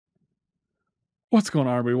What's going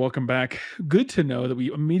on, everybody? Welcome back. Good to know that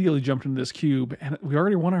we immediately jumped into this cube and we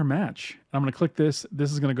already won our match. I'm going to click this.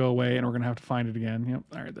 This is going to go away and we're going to have to find it again. Yep.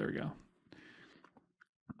 All right, there we go.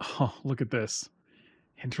 Oh, look at this.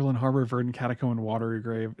 Hinterland Harbor, Verdant Catacomb, and Watery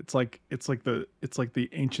Grave. It's like the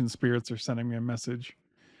ancient spirits are sending me a message.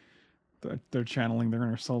 They're channeling their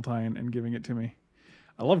inner Sultai and giving it to me.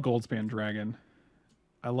 I love Goldspan Dragon.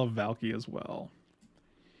 I love Valky as well.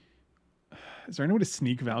 Is there any way to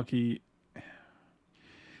sneak Valky?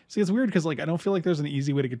 See, it's weird because like I don't feel like there's an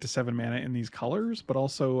easy way to get to 7 mana in these colors, but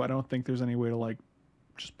also I don't think there's any way to like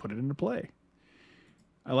just put it into play.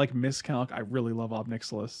 I like Miscalc. I really love Ob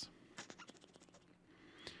Nixilis.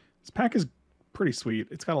 This pack is pretty sweet.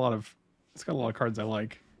 It's got a lot of cards I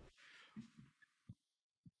like.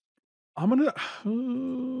 I'm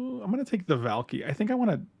gonna take the Valky. I think I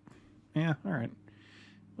want to. Yeah, all right.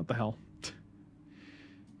 What the hell?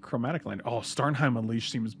 Chromatic Land. Oh, Starnheim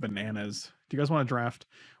Unleashed seems bananas. Do you guys want to draft?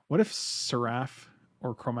 What if Seraph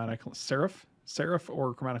or Chromatic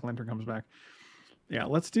Lantern comes back? Yeah,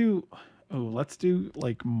 let's do. Oh, let's do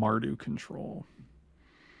like Mardu control.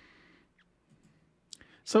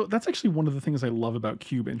 So that's actually one of the things I love about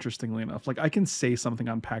Cube, interestingly enough. Like I can say something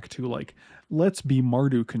on pack two, like, let's be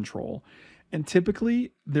Mardu control. And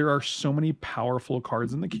typically there are so many powerful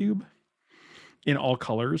cards in the cube in all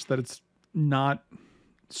colors that it's not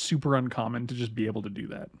super uncommon to just be able to do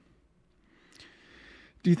that.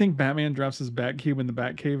 Do you think Batman drafts his Batcube in the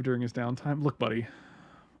Batcave during his downtime? Look, buddy,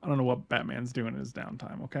 I don't know what Batman's doing in his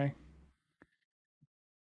downtime, okay?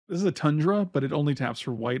 This is a Tundra, but it only taps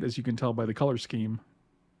for white, as you can tell by the color scheme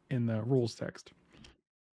in the rules text.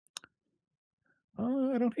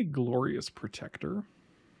 I don't hate Glorious Protector.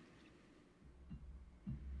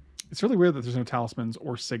 It's really weird that there's no talismans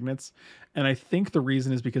or signets, and I think the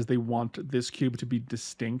reason is because they want this cube to be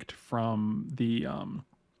distinct from the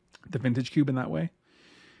vintage cube in that way.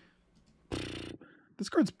 This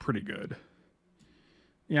card's pretty good.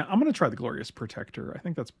 Yeah, I'm gonna try the Glorious Protector. I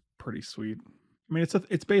think that's pretty sweet. I mean,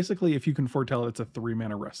 it's basically, if you can foretell it, it's a 3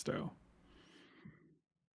 mana resto.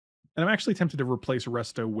 And I'm actually tempted to replace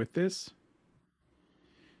resto with this.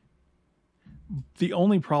 The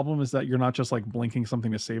only problem is that you're not just like blinking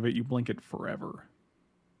something to save it, you blink it forever.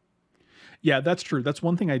 Yeah, that's true. That's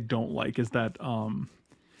one thing I don't like is that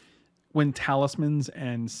when talismans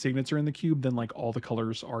and signets are in the cube, then like all the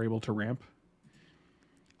colors are able to ramp.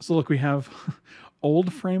 So look, we have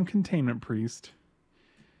Old Frame Containment Priest,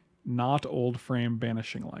 not Old Frame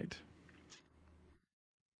Banishing Light.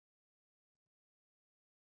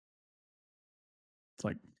 It's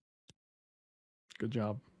like, good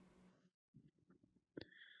job.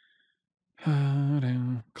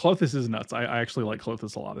 Clothis is nuts. I actually like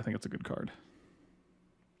Clothis a lot. I think it's a good card.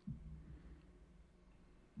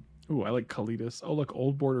 Ooh, I like Kalidas. Oh, look,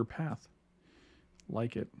 Old Border Path.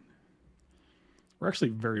 Like it. We're actually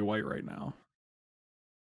very white right now.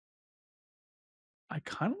 I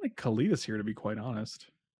kind of like Kalidas here, to be quite honest.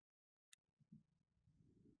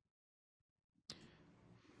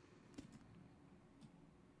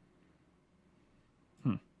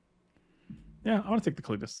 Yeah, I want to take the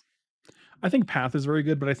Kalidas. I think Path is very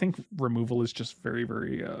good, but I think removal is just very,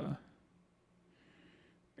 very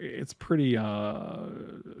it's pretty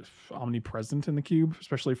omnipresent in the cube,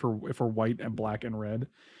 especially for if we're white and black and red.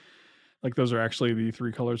 Like those are actually the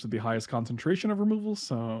three colors with the highest concentration of removal,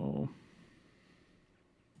 so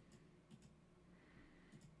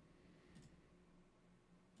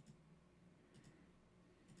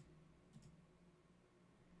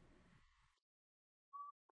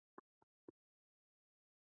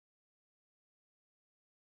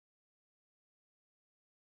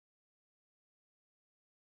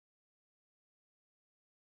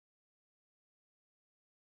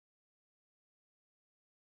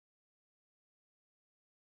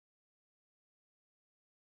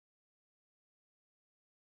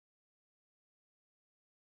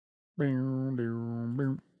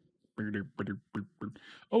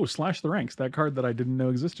oh, Slash the Ranks, that card that I didn't know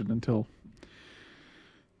existed until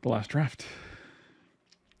the last draft.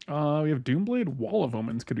 We have Doomblade. Wall of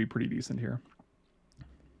Omens could be pretty decent here,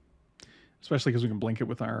 especially because we can blink it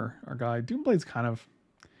with our guy. Doomblade's kind of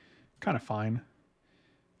fine.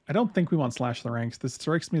 I don't think we want Slash the Ranks. This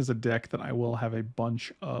strikes me as a deck that I will have a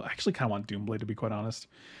bunch of. I actually kind of want Doomblade, to be quite honest.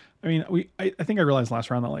 I mean, I think I realized last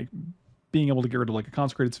round that like being able to get rid of like a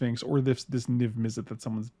Consecrated Sphinx or this Niv Mizzet that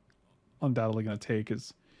someone's undoubtedly going to take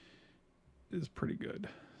is pretty good.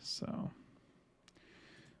 So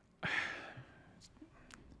I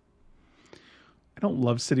don't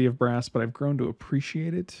love City of Brass, but I've grown to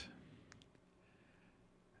appreciate it.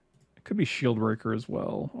 It could be Shieldbreaker as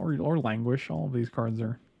well, or Languish. All of these cards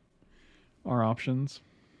are Our options.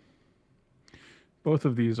 Both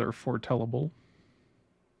of these are foretellable.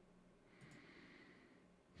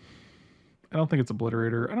 I don't think it's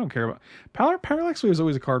Obliterator. I don't care about Parallax Wave is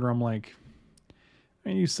always a card where I'm like, I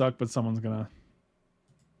mean, you suck, but someone's gonna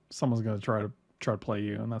try to play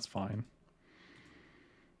you, and that's fine.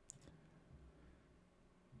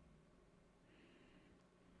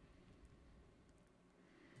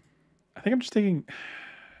 I think I'm just taking.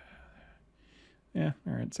 Yeah,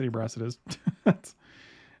 all right, City Brass it is. I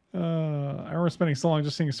remember spending so long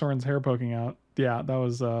just seeing Soren's hair poking out. Yeah, that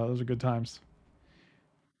was those are good times.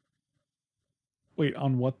 Wait,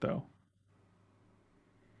 on what though?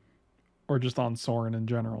 Or just on Soren in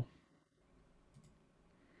general?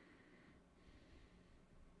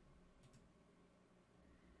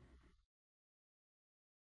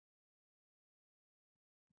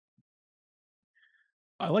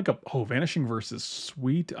 I like a Vanishing Verse is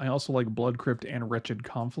sweet. I also like Blood Crypt and Wretched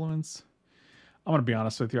Confluence. I'm gonna be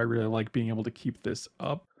honest with you. I really like being able to keep this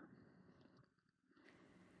up.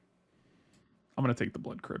 I'm gonna take the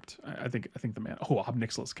Blood Crypt. I think the man. Oh,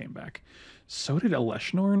 Obnixilis came back. So did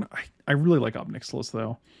Eleshnorn. I really like Obnixilis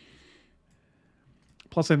though.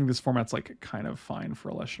 Plus, I think this format's like kind of fine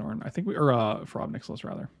for Eleshnorn. I think we or for Obnixilis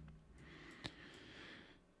rather.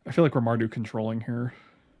 I feel like we're Mardu controlling here.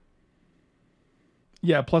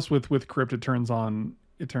 Yeah. Plus, with Crypt, it turns on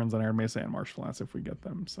Air Mesa and Marsh Flats if we get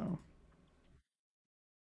them. So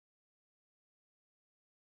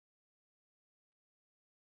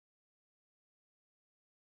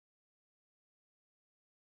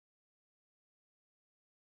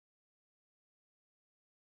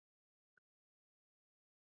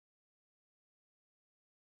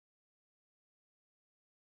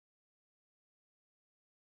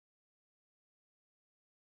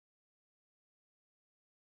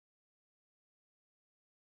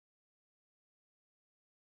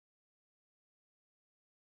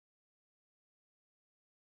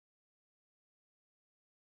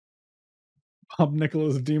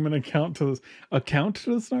Obnixilis demon account to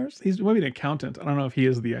the stars. He's maybe an accountant. I don't know if he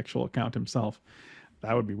is the actual account himself.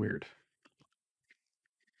 That would be weird.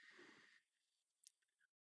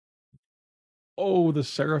 Oh, the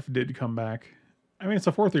Seraph did come back. I mean, it's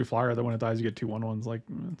a 4/3 flyer that when it dies, you get two 1/1s. Like,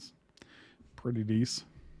 it's pretty decent.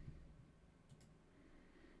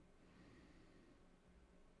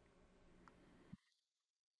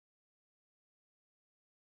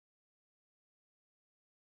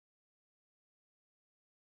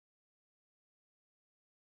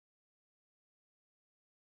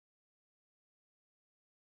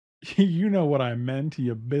 You know what I meant,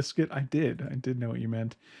 you biscuit. I did. I did know what you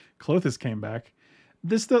meant. Clothis came back.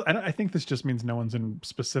 This, though, I think this just means no one's in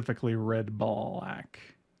specifically red, black,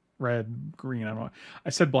 red, green. I don't know. I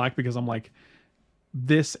said black because I'm like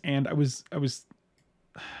this, and I was.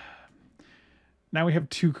 Now we have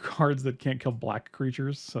two cards that can't kill black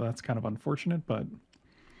creatures, so that's kind of unfortunate. But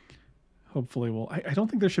hopefully, we'll. I don't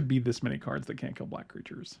think there should be this many cards that can't kill black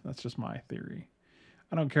creatures. That's just my theory.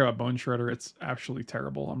 I don't care about Bone Shredder. It's actually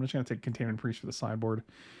terrible. I'm just going to take Containment Priest for the sideboard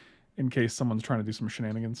in case someone's trying to do some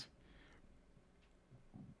shenanigans.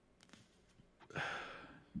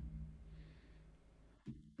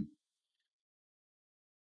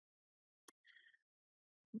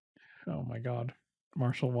 Oh my god.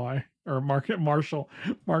 Marshall Y. Or Marcus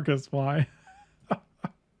Y.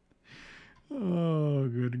 Oh,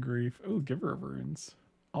 good grief. Oh, Giver of Runes.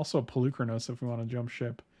 Also Pelucranos if we want to jump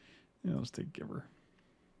ship. Yeah, let's take Giver.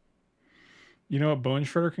 You know what Bone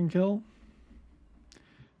Shredder can kill?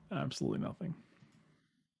 Absolutely nothing.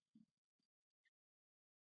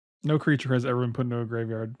 No creature has ever been put into a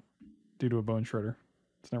graveyard due to a Bone Shredder.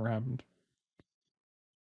 It's never happened.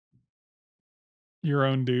 Your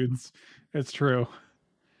own dudes. It's true.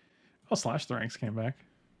 Oh, Slash the Ranks came back.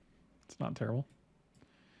 It's not terrible.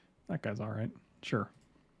 That guy's all right. Sure.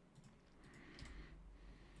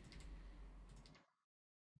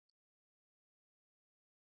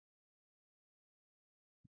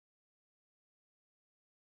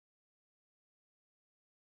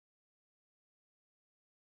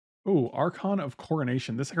 Oh, Archon of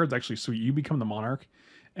Coronation. This card's actually sweet. You become the Monarch,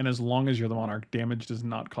 and as long as you're the Monarch, damage does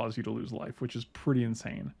not cause you to lose life, which is pretty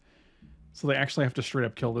insane. So they actually have to straight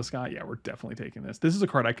up kill this guy. Yeah, we're definitely taking this. This is a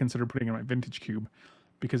card I consider putting in my Vintage Cube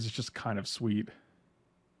because it's just kind of sweet.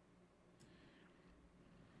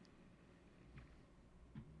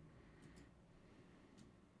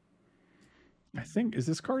 I think, is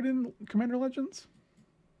this card in Commander Legends?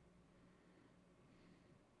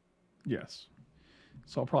 Yes.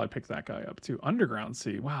 So I'll probably pick that guy up too. Underground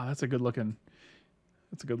Sea. Wow, that's a good looking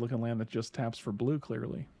land that just taps for blue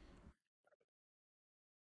clearly.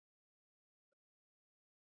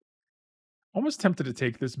 Almost tempted to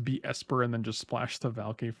take this, be Esper, and then just splash the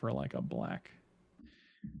Valky for like a black.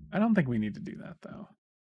 I don't think we need to do that though.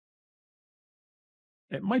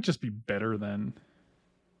 It might just be better than.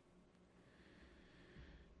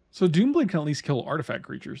 So Doomblade can at least kill artifact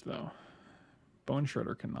creatures though. Bone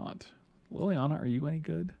Shredder cannot. Liliana, are you any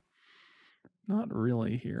good? Not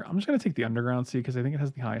really here. I'm just going to take the Underground Sea because I think it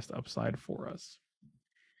has the highest upside for us.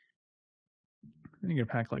 Then you get a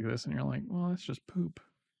pack like this and you're like, well, it's just poop.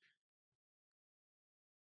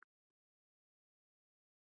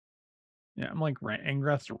 Yeah, I'm like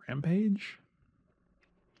Angrath's Rampage.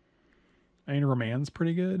 I mean, Raman's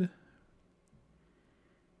pretty good.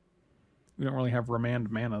 We don't really have Remand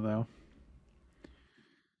mana though.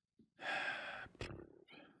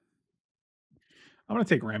 I'm going to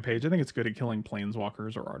take Rampage. I think it's good at killing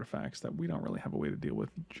planeswalkers or artifacts that we don't really have a way to deal with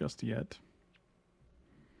just yet.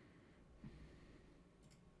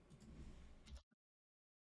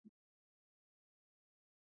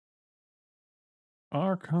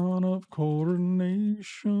 Archon of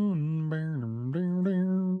Coordination.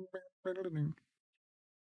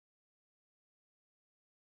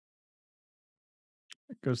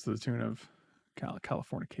 It goes to the tune of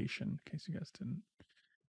Californication, in case you guys didn't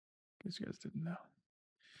know.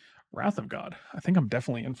 Wrath of God. I think I'm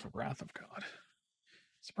definitely in for Wrath of God.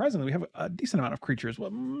 Surprisingly, we have a decent amount of creatures.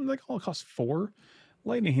 Well, they all cost 4.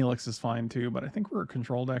 Lightning Helix is fine too, but I think we're a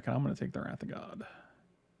control deck, and I'm going to take the Wrath of God.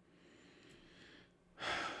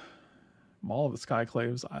 Maul of the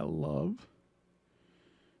Skyclaves, I love.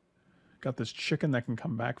 Got this chicken that can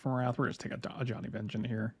come back from Wrath. We're going to take a Johnny Vengeance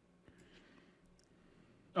here.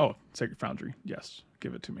 Oh, Sacred Foundry. Yes,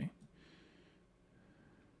 give it to me.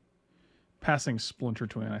 Passing Splinter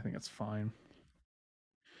Twin, I think it's fine.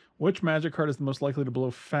 Which magic card is the most likely to blow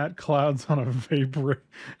fat clouds on a vapor?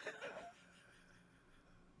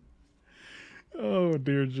 Oh,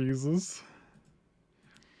 dear Jesus.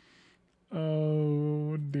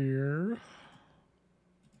 Oh, dear.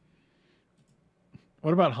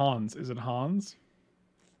 What about Hans? Is it Hans?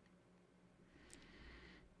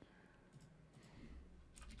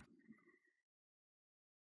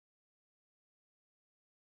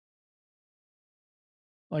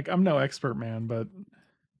 Like, I'm no expert, man, but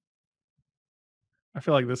I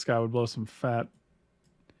feel like this guy would blow some fat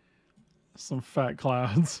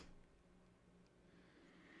clouds.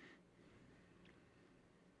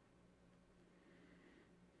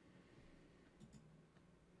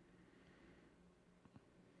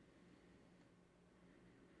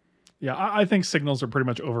 Yeah, I think signals are pretty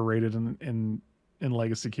much overrated in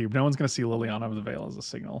Legacy Cube. No one's going to see Liliana of the Veil as a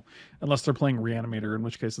signal unless they're playing Reanimator, in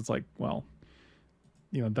which case it's like, well,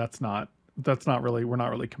 you know, that's not really, we're not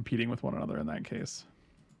really competing with one another in that case.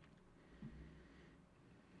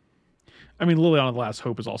 I mean, Liliana of the Last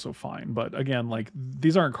Hope is also fine, but again, like,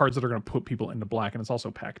 these aren't cards that are going to put people into black, and it's also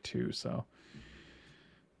pack 2, so.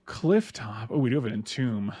 Clifftop. Oh, we do have an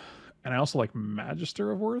Entomb. And I also like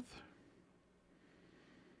Magister of Worth.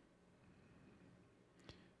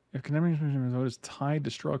 If condemnation is tied,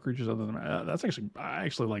 destroy creatures other than that's actually, I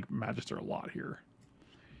actually like Magister a lot here.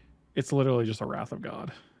 It's literally just a Wrath of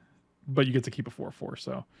God, but you get to keep a 4/4.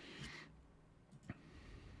 So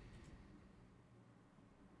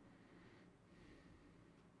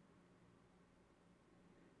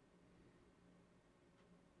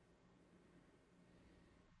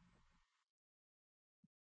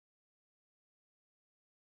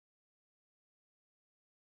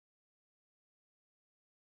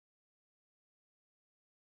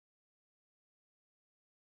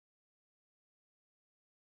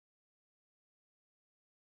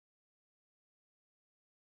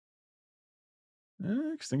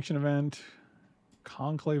Extinction Event,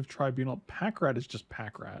 Conclave Tribunal. Pack Rat is just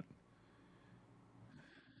Pack Rat.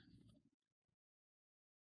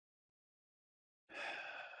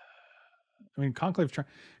 I mean, Conclave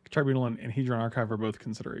Tribunal and Hedron Archive are both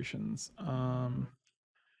considerations.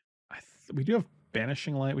 We do have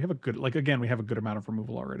Banishing Light. We have a good, like, again, we have a good amount of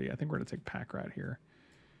removal already. I think we're going to take Pack Rat here.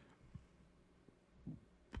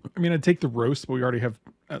 I mean, I'd take the Roast, but we already have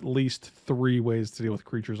at least 3 ways to deal with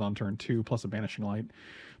creatures on turn 2, plus a Banishing Light,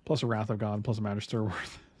 plus a Wrath of God, plus a Magister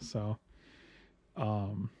Worth. So,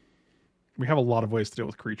 we have a lot of ways to deal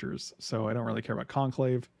with creatures. So I don't really care about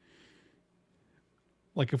Conclave.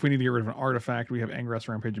 Like, if we need to get rid of an artifact, we have Angrath's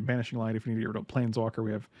Rampage and Banishing Light. If we need to get rid of a Planeswalker,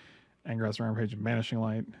 we have Angrath's Rampage and Banishing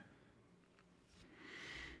Light.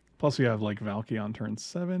 Plus, we have, like, Valky on turn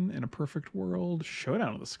 7 in a perfect world.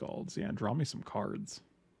 Showdown of the Scalds. Yeah, draw me some cards.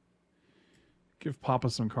 Give Papa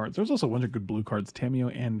some cards. There's also a bunch of good blue cards,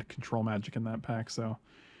 Tameo and Control Magic in that pack, so.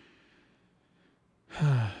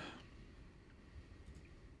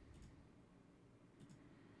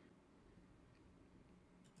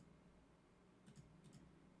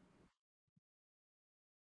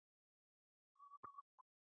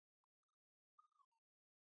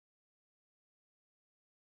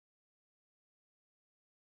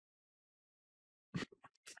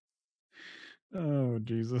 Oh,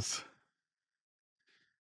 Jesus.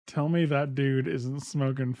 Tell me that dude isn't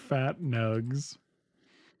smoking fat nugs.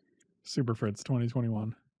 Super Fritz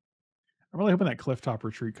 2021. I'm really hoping that Clifftop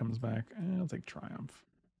Retreat comes back. I'll take Triumph.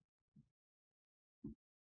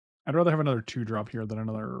 I'd rather have another 2 drop here than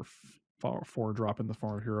another 4 drop in the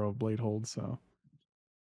form of Hero of Blade Hold, so.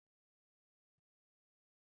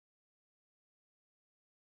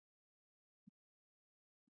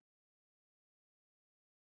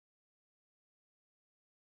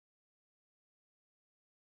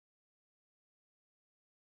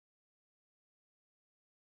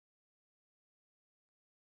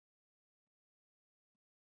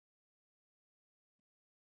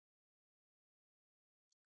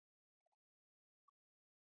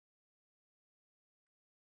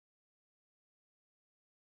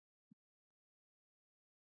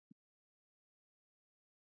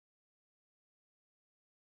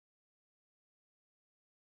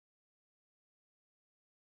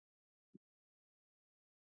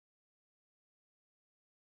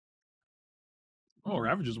 Oh,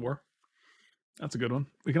 Ravages War. That's a good one.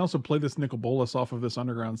 We can also play this Nicol Bolas off of this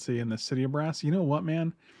Underground Sea and this City of Brass. You know what,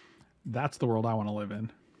 man? That's the world I want to live in.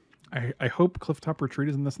 I hope Clifftop Retreat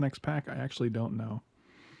is in this next pack. I actually don't know.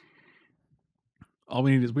 All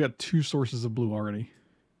we need is we got 2 sources of blue already.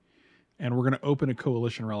 And we're going to open a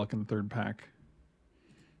Coalition Relic in the 3rd pack.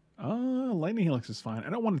 Lightning Helix is fine. I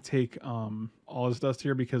don't want to take all his dust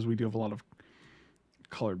here because we do have a lot of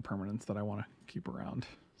colored permanents that I want to keep around.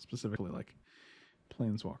 Specifically like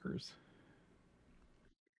Planeswalkers.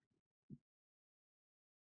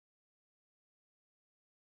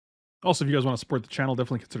 Also, if you guys want to support the channel,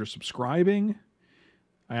 definitely consider subscribing.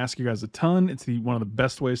 I ask you guys a ton. It's one of the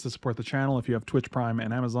best ways to support the channel. If you have Twitch Prime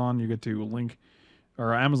and Amazon, you get to link,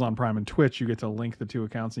 or Amazon Prime and Twitch, you get to link the 2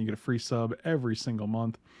 accounts and you get a free sub every single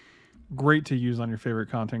month. Great to use on your favorite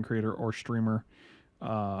content creator or streamer.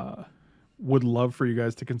 Would love for you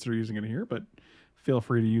guys to consider using it here, but feel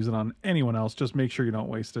free to use it on anyone else. Just make sure you don't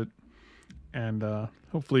waste it. And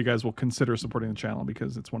hopefully you guys will consider supporting the channel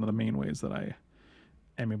because it's one of the main ways that I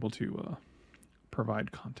am able to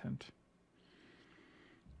provide content.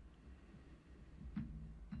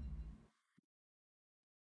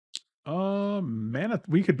 Mana.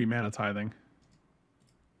 We could be mana tithing.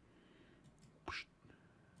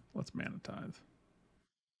 Let's mana tithe.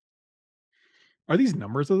 Are these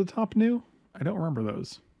numbers at the top new? I don't remember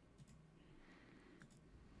those.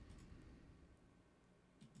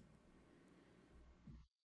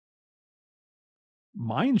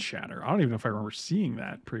 Mind Shatter. I don't even know if I remember seeing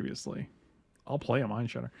that previously. I'll play a Mind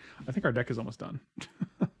Shatter. I think our deck is almost done.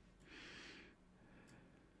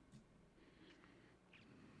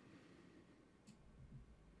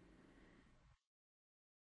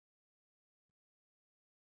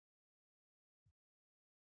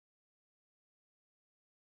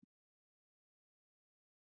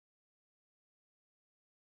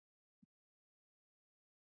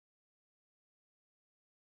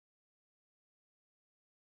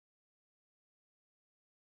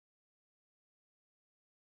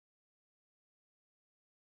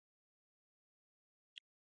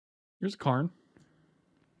 Here's Karn.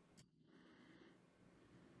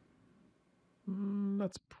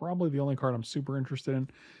 That's probably the only card I'm super interested in.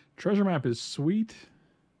 Treasure Map is sweet,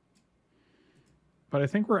 but I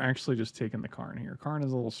think we're actually just taking the Karn here. Karn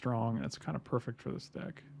is a little strong, and it's kind of perfect for this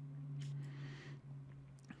deck.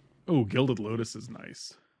 Oh, Gilded Lotus is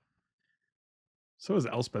nice. So is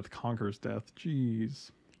Elspeth Conquers Death. Jeez.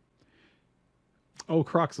 Oh,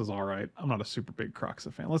 Crocs is all right. I'm not a super big Crocs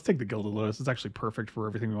fan. Let's take the Gilded Lotus. It's actually perfect for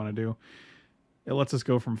everything we want to do. It lets us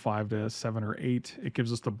go from 5 to 7 or 8. It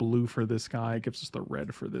gives us the blue for this guy. It gives us the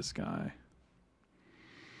red for this guy.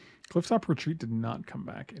 Clifftop Retreat did not come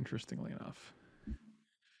back, interestingly enough.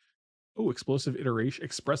 Oh, expressive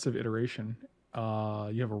iteration.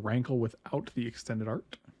 You have a Rankle without the extended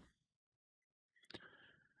art.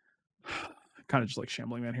 Kind of just like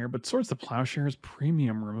Shambling Man here, but Swords to Plowshare is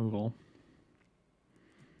premium removal.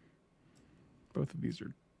 Both of these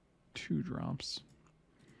are 2 drops.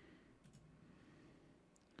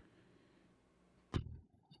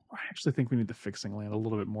 I actually think we need the Fixing Land a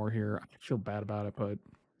little bit more here. I feel bad about it, but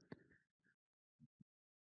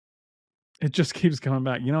it just keeps coming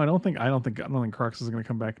back. You know, I don't think Crocs is going to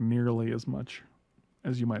come back nearly as much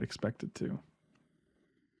as you might expect it to.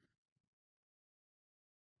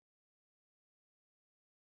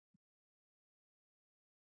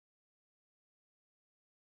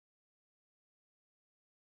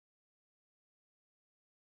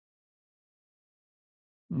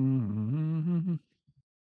 Mm-hmm.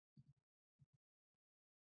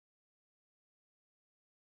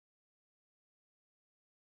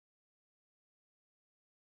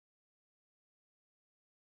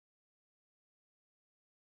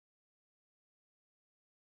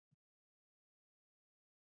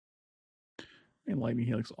 And Lightning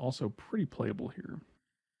Helix also pretty playable here.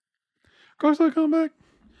 Cars that come back,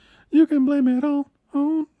 you can blame it all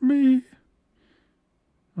on me.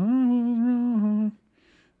 I was wrong.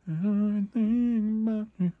 Everything about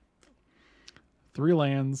you. 3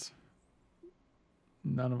 lands,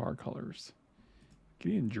 none of our colors.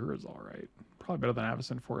 Gideon Jura is alright. Probably better than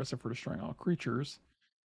Avacyn for us if we're destroying all creatures.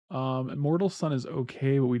 Immortal Sun is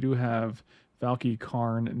okay, but we do have Valky,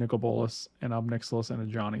 Karn, Nicol Bolas, and Obnixilis and a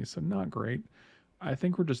Johnny, so not great. I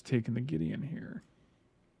think we're just taking the Gideon here.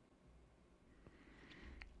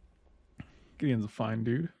 Gideon's a fine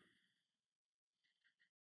dude.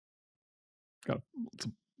 Got a,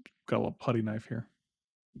 got a little putty knife here.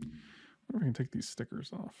 I wonder if we can take these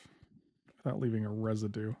stickers off without leaving a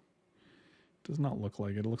residue. Does not look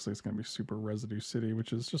like it. It looks like it's going to be super residue city,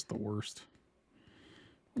 which is just the worst.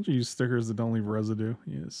 Why don't you use stickers that don't leave residue?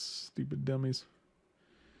 Yes, stupid dummies.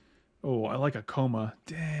 Oh, I like a coma.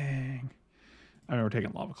 Dang. I mean, we're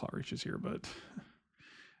taking Lava Claw Reaches here, but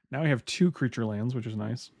now we have 2 creature lands, which is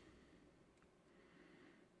nice.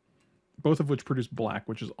 Both of which produce black,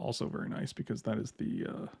 which is also very nice because that is the,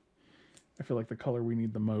 I feel like the color we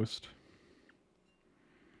need the most.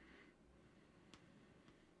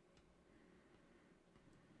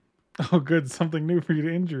 Oh, good. Something new for you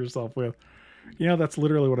to injure yourself with. You know, that's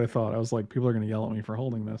literally what I thought. I was like, people are going to yell at me for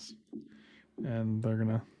holding this. And they're going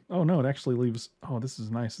to... Oh, no, it actually leaves... Oh, this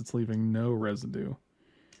is nice. It's leaving no residue.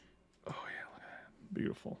 Oh, yeah, look at that.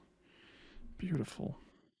 Beautiful. Beautiful.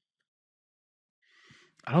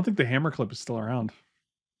 I don't think the hammer clip is still around.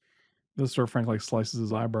 This sort of Frank like slices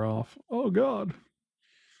his eyebrow off. Oh, God.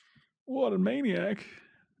 What a maniac.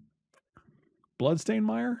 Bloodstain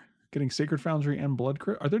Mire? Getting Sacred Foundry and Blood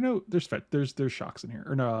Crypt. Are there no... There's shocks in here.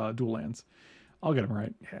 Or no, dual lands. I'll get them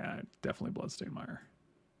right. Yeah, definitely Bloodstain Mire.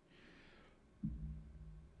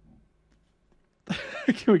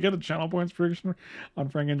 Can we get a channel points prediction on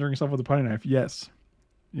Frank injuring himself with a putty knife? Yes.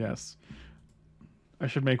 Yes. I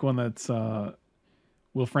should make one that's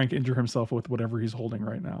will Frank injure himself with whatever he's holding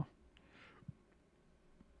right now?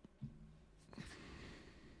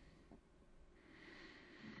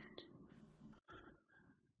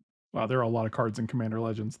 Wow, there are a lot of cards in Commander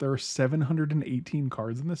Legends. There are 718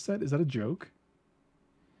 cards in this set. Is that a joke?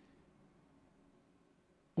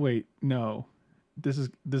 Wait, no. This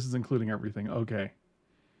is including everything. Okay.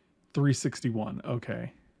 361.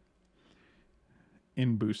 Okay.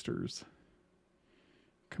 In boosters.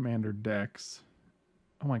 Commander decks.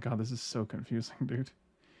 Oh my god, this is so confusing, dude.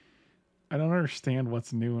 I don't understand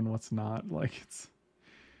what's new and what's not. Like,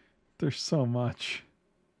 there's so much.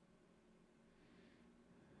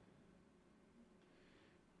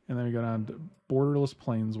 And then we go down to borderless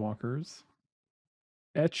planeswalkers.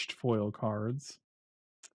 Etched foil cards.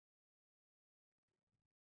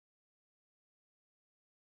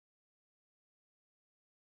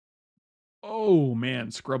 Oh man,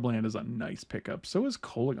 Scrubland is a nice pickup. So is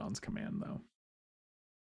Kolagon's Command, though.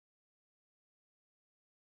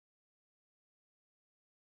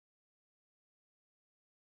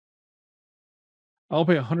 I'll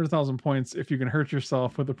pay 100,000 points if you can hurt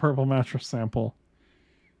yourself with a purple mattress sample.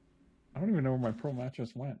 I don't even know where my purple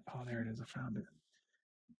mattress went. Oh, there it is. I found it.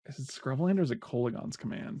 Is it Scrubland or is it Kolagon's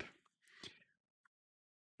Command?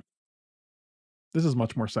 This is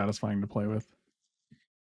much more satisfying to play with.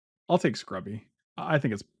 I'll take Scrubby. I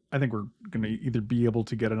think we're gonna either be able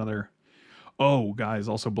to get another. Oh, guys,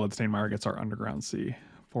 also Bloodstained Mire gets our Underground Sea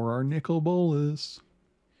for our Nicol Bolas.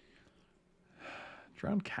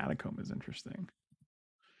 Drowned Catacomb is interesting.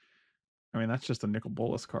 I mean, that's just a Nicol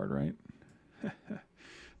Bolas card, right?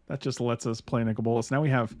 That just lets us play Nicol Bolas. Now we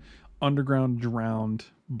have Underground, Drowned,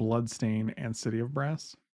 Bloodstain, and City of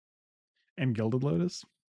Brass. And Gilded Lotus.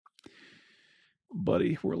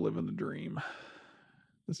 Buddy, we're living the dream.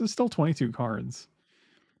 This is still 22 cards.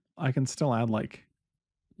 I can still add, like,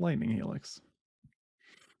 Lightning Helix.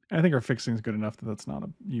 And I think our fixing is good enough that that's not a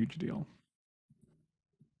huge deal.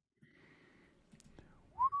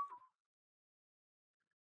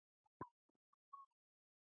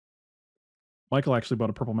 Michael actually bought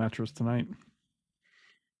a purple mattress tonight.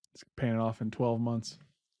 He's paying it off in 12 months.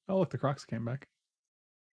 Oh, look, the Crocs came back.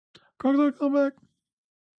 Crocs are come back.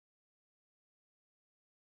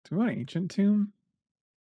 Do we want an Ancient Tomb?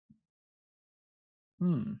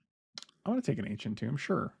 I want to take an Ancient Tomb,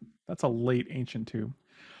 sure. That's a late Ancient Tomb.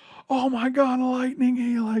 Oh my god, a Lightning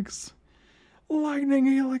Helix! Lightning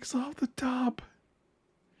Helix off the top!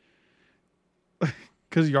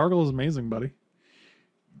 Because Yargle is amazing, buddy.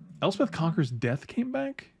 Elspeth Conquers Death came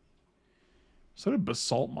back? So did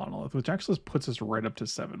Basalt Monolith, which actually puts us right up to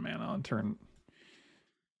 7 mana on turn.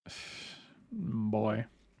 Boy.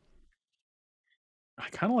 I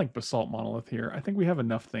kind of like Basalt Monolith here. I think we have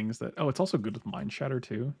enough things that... Oh, it's also good with Mind Shatter,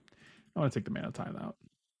 too. I want to take the Mana Tithe out.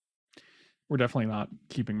 We're definitely not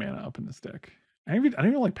keeping mana up in this deck. I don't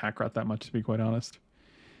even like Pack Rat that much, to be quite honest.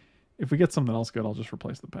 If we get something else good, I'll just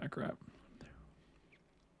replace the Pack Rat.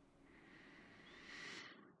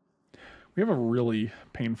 We have a really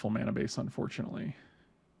painful mana base, unfortunately.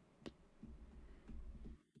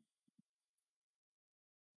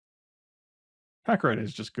 Pack Rat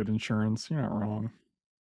is just good insurance. You're not wrong.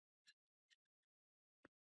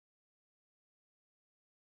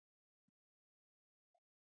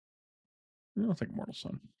 I'll take Mortal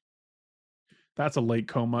Sun. That's a late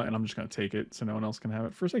coma, and I'm just going to take it so no one else can have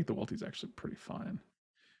it. Forsake the Wealthy is actually pretty fine.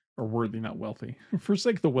 Or worthy, not wealthy.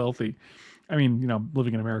 Forsake the Wealthy. I mean,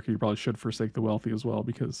 living in America, you probably should forsake the wealthy as well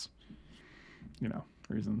because,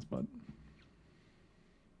 reasons, but...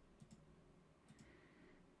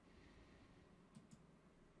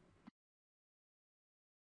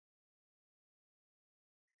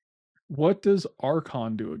 What does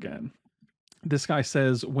Archon do again? This guy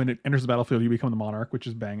says when it enters the battlefield, you become the Monarch, which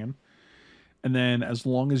is banging. And then as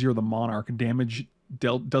long as you're the Monarch, damage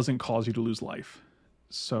dealt doesn't cause you to lose life.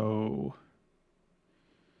 So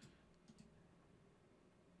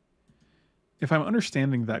if I'm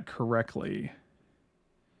understanding that correctly,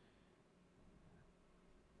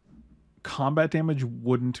 combat damage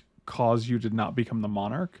wouldn't cause you to not become the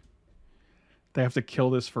Monarch. They have to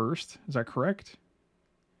kill this first. Is that correct?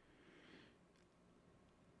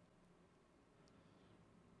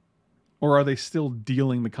 Or are they still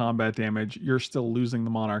dealing the combat damage? You're still losing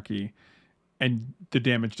the monarchy, and the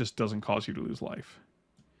damage just doesn't cause you to lose life.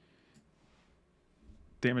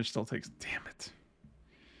 Damage still takes... Damn it.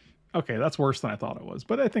 Okay, that's worse than I thought it was,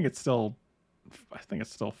 but I think it's still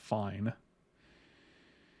fine.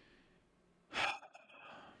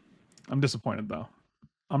 I'm disappointed, though.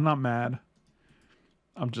 I'm not mad.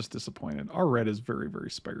 I'm just disappointed. Our red is very,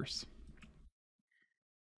 very sparse.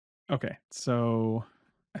 Okay, so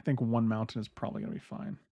I think one mountain is probably going to be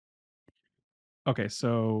fine. Okay,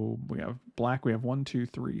 so we have black. We have 1, 2,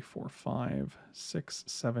 3, 4, 5, 6,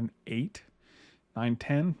 7, 8, 9,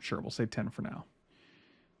 10. Sure, we'll say 10 for now.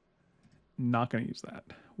 Not going to use that.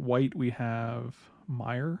 White, we have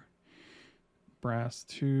Mire. Brass,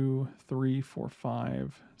 2, 3, 4,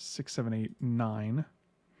 5, 6, 7, 8, 9.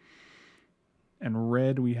 And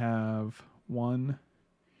red, we have 1,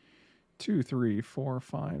 2, 3, 4,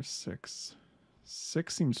 5, 6.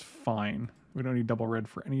 6 seems fine. We don't need double red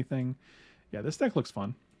for anything. Yeah, this deck looks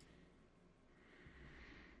fun.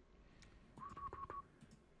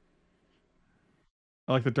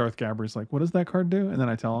 I like that Darth Gabriel's like, what does that card do? And then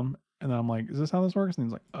I tell him, and then I'm like, is this how this works? And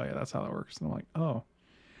he's like, oh yeah, that's how that works. And I'm like, oh,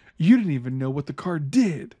 you didn't even know what the card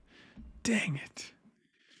did. Dang it.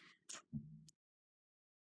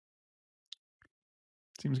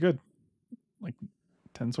 Seems good. Like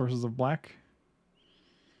 10 sources of black.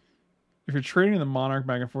 If you're trading the Monarch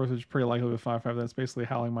back and forth, which is pretty likely with 5/5, that's basically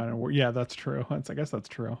Howling Mine and War. Yeah, that's true. I guess that's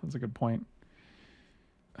true. That's a good point.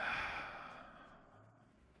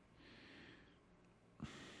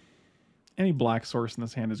 Any black source in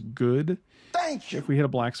this hand is good. Thank you. If we hit a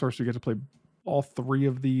black source, we get to play all 3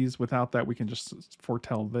 of these. Without that, we can just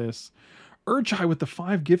foretell this. Urchai with the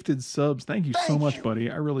 5 gifted subs. Thank you so much, buddy.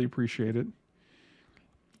 I really appreciate it.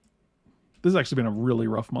 This has actually been a really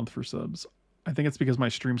rough month for subs. I think it's because my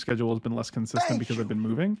stream schedule has been less consistent because I've been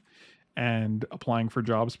moving and applying for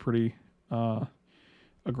jobs pretty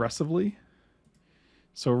aggressively.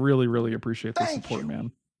 So really, really appreciate the support, man.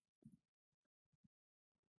 I'm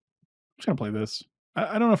just going to play this.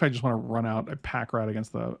 I don't know if I just want to run out a pack rat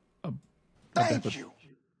against an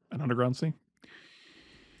Underground Sea.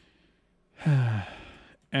 And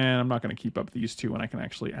I'm not going to keep up these 2 when I can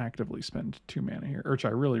actually actively spend 2 mana here. Urch, I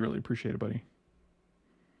really, really appreciate it, buddy.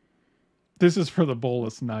 This is for the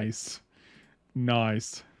bolus. Nice.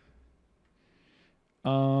 Nice.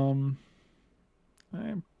 I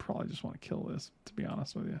probably just want to kill this, to be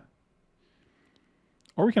honest with you.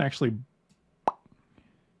 Or we can actually...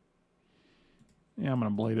 Yeah, I'm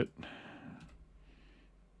going to blade it.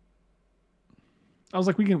 I was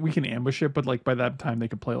like, we can ambush it, but like by that time they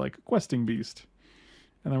could play like Questing Beast.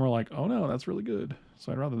 And then we're like, oh no, that's really good.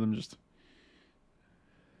 So I'd rather them just...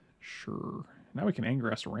 Sure. Now we can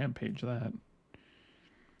Angrass Rampage that.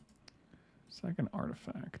 Second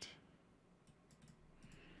artifact.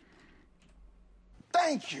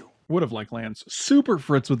 Thank you. Would have liked lands. Super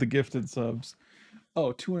Fritz with the gifted subs.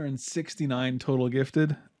 Oh, 269 total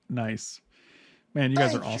gifted. Nice. Man, you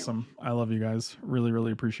guys are awesome. I love you guys. Really,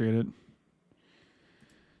 really appreciate it.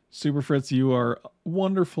 Super Fritz, you are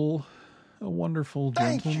wonderful. A wonderful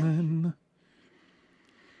gentleman.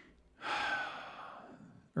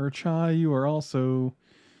 Urchai, you are also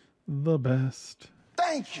the best.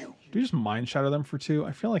 Thank you. Do we just mind shadow them for 2?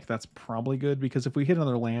 I feel like that's probably good because if we hit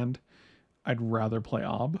another land, I'd rather play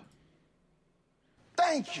Ob.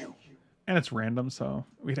 Thank you. And it's random, so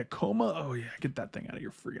we hit a Coma. Oh yeah, get that thing out of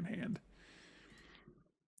your friggin' hand.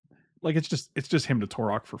 Like it's just him to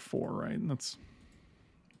Torok for 4, right? And that's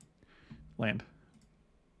land.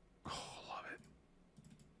 Oh, love it.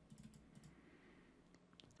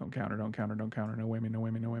 Don't counter, don't counter, don't counter. No whammy, no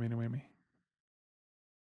whammy, no whammy, no whammy.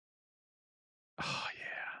 Oh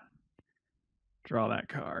yeah. Draw that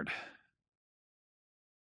card.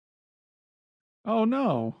 Oh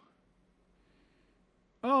no.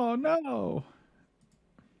 Oh no.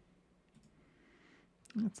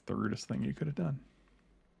 That's the rudest thing you could have done.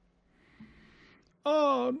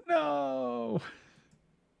 Oh no.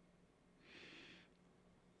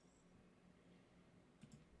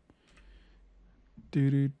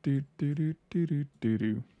 Do do do do do do do do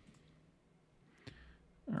do.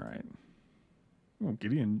 All right. Oh,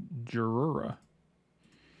 Gideon Jurura.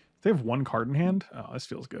 They have 1 card in hand. Oh, this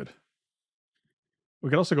feels good.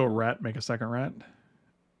 We could also go rat, make a second rat.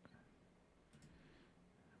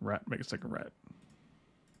 Rat, make a second rat.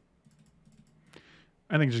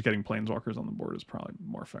 I think just getting planeswalkers on the board is probably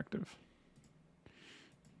more effective.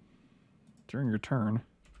 During your turn,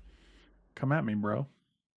 come at me, bro.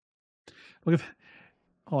 Look at that.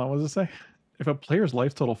 Hold on, what does it say? If a player's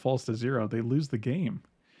life total falls to 0, they lose the game.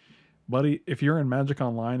 Buddy, if you're in Magic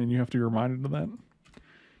Online and you have to be reminded of that.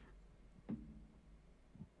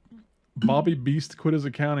 Bobby Beast quit his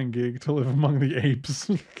accounting gig to live among the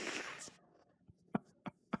apes.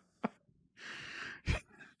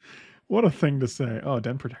 What a thing to say. Oh,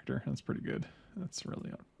 Den Protector. That's pretty good. That's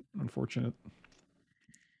really unfortunate.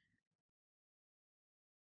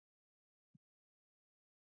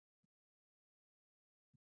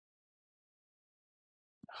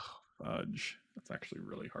 Fudge. That's actually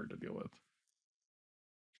really hard to deal with.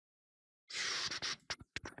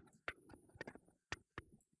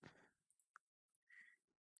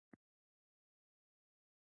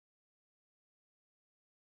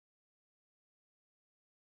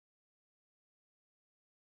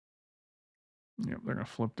 Yep, they're going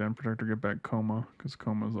to flip Den Protector, get back Coma, because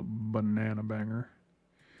Coma's a banana banger.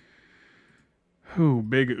 Ooh,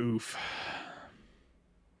 big oof.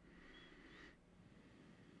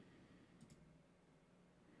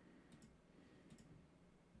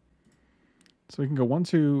 So we can go 1,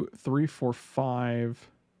 2, 3, 4, 5.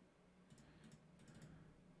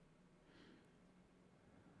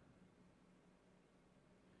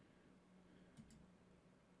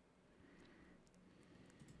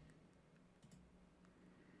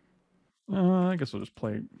 I guess we'll just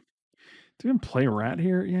play. Do we even play rat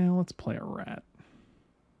here? Yeah, let's play a rat.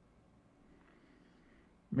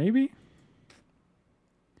 Maybe?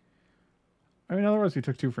 I mean, otherwise we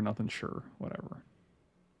took 2 for nothing. Sure, whatever.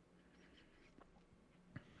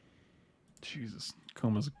 Jesus,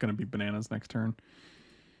 Coma's gonna be bananas next turn.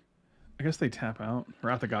 I guess they tap out.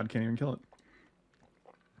 Wrath of God can't even kill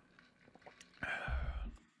it.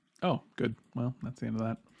 Oh, good. Well, that's the end of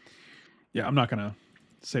that. Yeah, I'm not gonna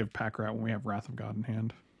save Pack Rat when we have Wrath of God in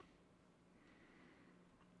hand.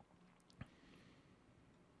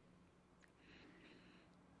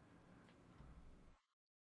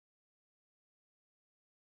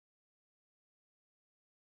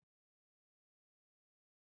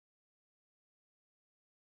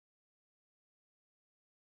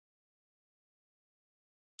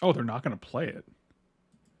 Oh, they're not gonna play it.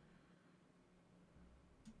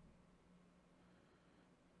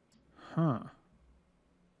 Huh.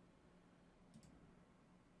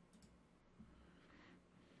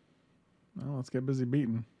 Well, let's get busy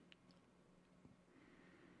beating.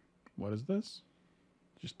 What is this?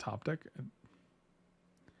 Just top deck?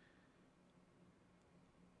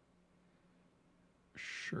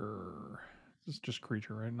 Sure. This is just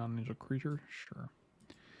creature, right? Non-ninja creature? Sure.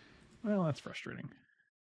 Well, that's frustrating.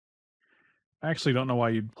 I actually don't know why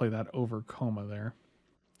you'd play that over Coma there.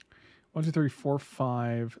 1, 2, 3, 4,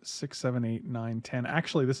 5, 6, 7, 8, 9, 10.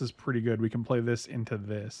 Actually, this is pretty good. We can play this into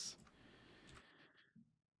this.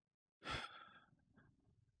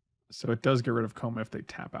 So it does get rid of Coma if they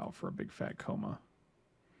tap out for a big fat Coma.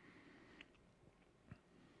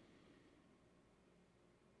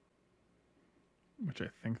 Which I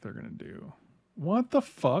think they're going to do. What the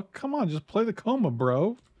fuck? Come on, just play the Coma,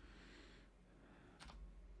 bro.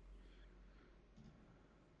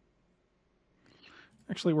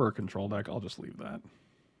 Actually, we're a control deck. I'll just leave that.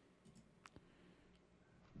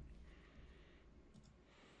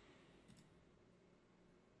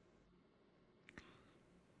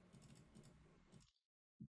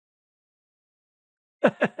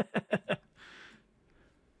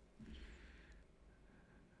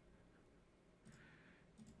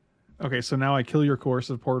 Okay, so now I kill your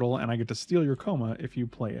coercive portal and I get to steal your coma if you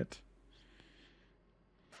play it.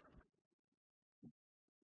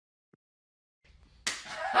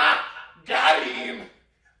 Got him!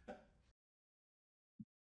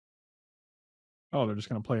 Oh, they're just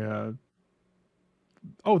gonna play a.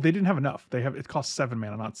 Oh, they didn't have enough. They have it costs 7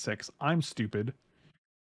 mana, not 6. I'm stupid.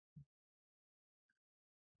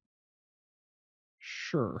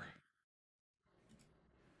 Sure.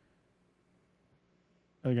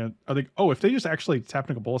 Are they? Oh, if they just actually tap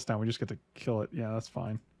Nicol Bolas down, we just get to kill it. Yeah, that's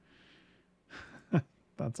fine.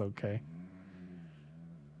 That's okay.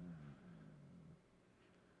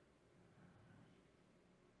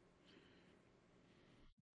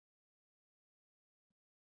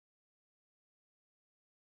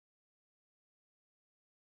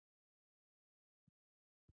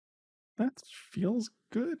 That feels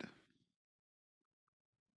good.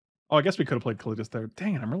 Oh, I guess we could have played Kalidas there.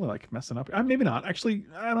 Dang it, I'm really like messing up. Maybe not. Actually,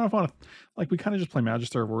 I don't know if I want to. Like, we kind of just play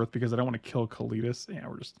Magister of Worth because I don't want to kill Kalidas. Yeah,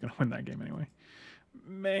 we're just gonna win that game anyway.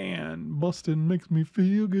 Man, Boston makes me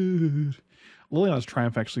feel good. Liliana's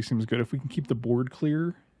Triumph actually seems good. If we can keep the board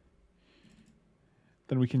clear,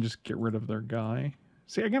 then we can just get rid of their guy.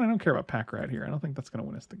 See, again, I don't care about Pack Rat here. I don't think that's gonna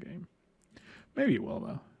win us the game. Maybe it will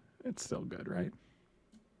though. It's still good, right?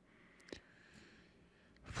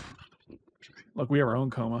 Look, we have our own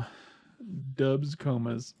coma. Dubs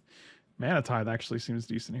comas. Mana Tithe actually seems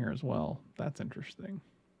decent here as well. That's interesting.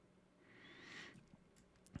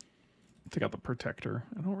 Take out the Protector.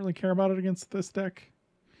 I don't really care about it against this deck.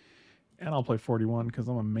 And I'll play 41 because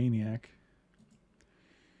I'm a maniac.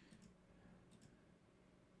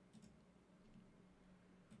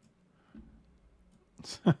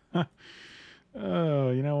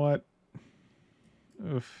 Oh, you know what?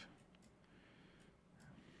 Oof.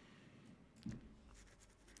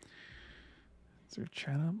 Is there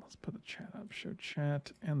chat up? Let's put the chat up. Show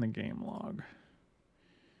chat and the game log.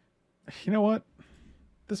 You know what?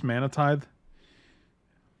 This Mana Tithe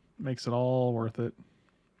makes it all worth it.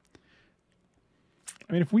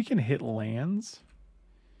 I mean, if we can hit lands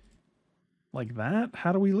like that,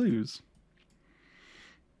 how do we lose?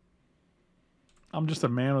 I'm just a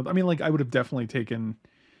man with. I mean, like I would have definitely taken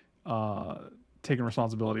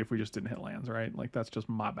responsibility if we just didn't hit lands, right? Like that's just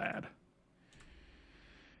my bad.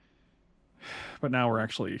 But now we're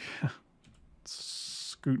actually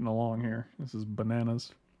scooting along here. This is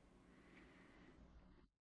bananas.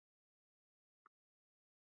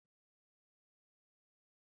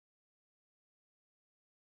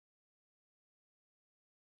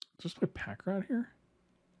 Just play Pack Rat here.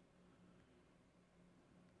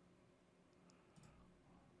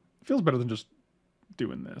 It feels better than just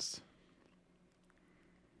doing this.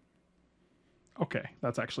 Okay,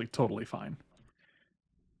 that's actually totally fine.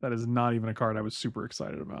 That is not even a card I was super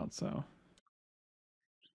excited about, so.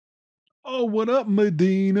 Oh, what up,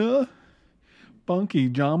 Medina? Funky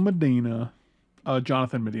John Medina.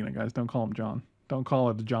 Jonathan Medina, guys. Don't call him John. Don't call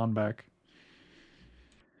it John back.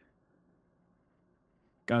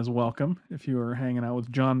 Guys, welcome. If you are hanging out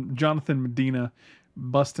with Jonathan Medina,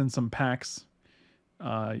 busting some packs.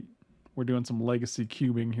 We're doing some legacy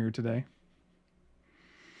cubing here today.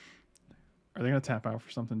 Are they going to tap out for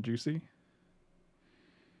something juicy?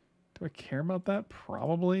 Do I care about that?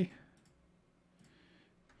 Probably.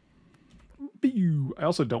 I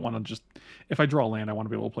also don't want to just... If I draw land, I want to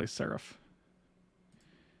be able to play Seraph.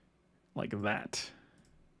 Like that.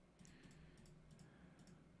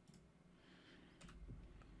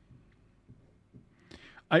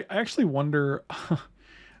 I actually wonder...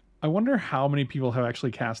 I wonder how many people have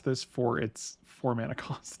actually cast this for its 4 mana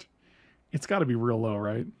cost. It's got to be real low,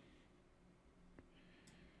 right?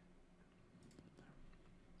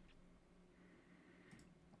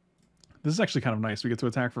 This is actually kind of nice. We get to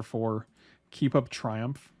attack for 4, keep up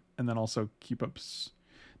Triumph, and then also keep up...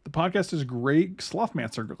 The podcast is great.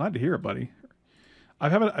 Slothmancer, glad to hear it, buddy.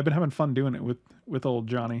 I've been having fun doing it with old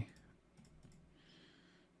Johnny.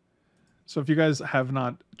 So if you guys have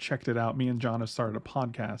not checked it out, me and John have started a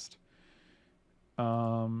podcast.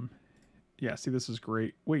 Yeah, see, this is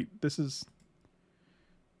great. Wait,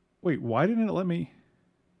 why didn't it let me...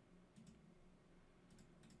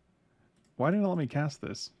 Why didn't it let me cast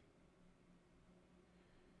this?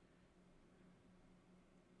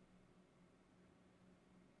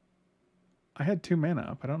 I had 2 mana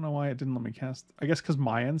up. I don't know why it didn't let me cast. I guess because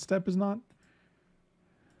my end step is not.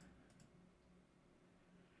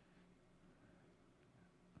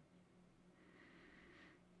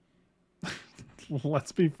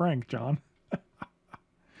 Let's be frank, John.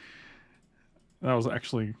 That was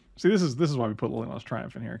actually... See, this is why we put Liliana's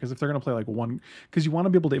Triumph in here. Because if they're going to play like one... Because you want to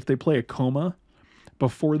be able to... If they play a Coma,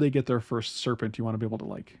 before they get their first Serpent, you want to be able to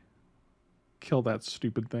like Kill that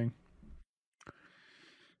stupid thing.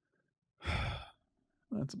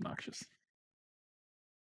 That's obnoxious.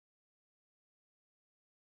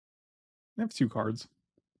 I have 2 cards.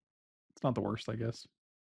 It's not the worst, I guess.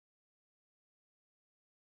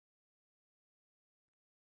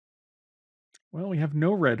 Well, we have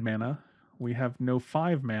no red mana. We have no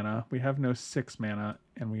 5 mana. We have no 6 mana.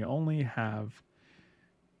 And we only have.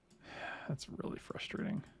 That's really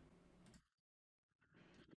frustrating.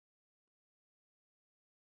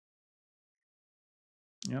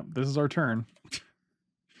 Yep, this is our turn.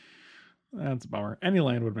 That's a bummer. Any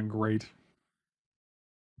land would have been great.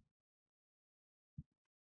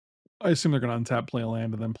 I assume they're going to untap, play a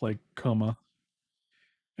land, and then play Coma.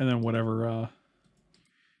 And then whatever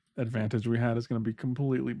advantage we had is going to be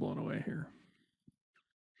completely blown away here.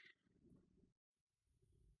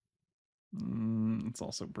 It's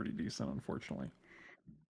also pretty decent, unfortunately.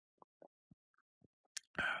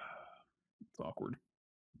 It's awkward.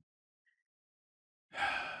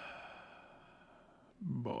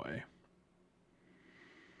 Boy.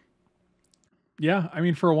 Yeah, I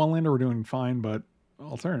mean, for a one lander, we're doing fine, but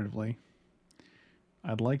alternatively,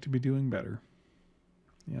 I'd like to be doing better.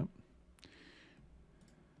 Yep.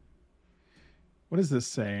 What does this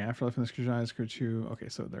say? Afterlife in the Skirjais, crew 2. Okay,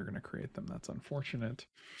 so they're going to create them. That's unfortunate.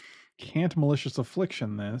 Can't Malicious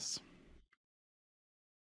Affliction this.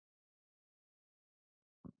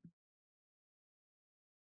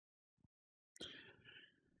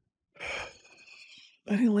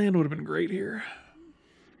 Any land would have been great here.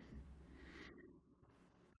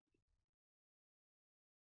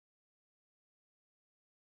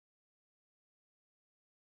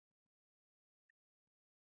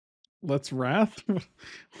 Let's Wrath? What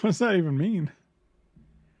does that even mean?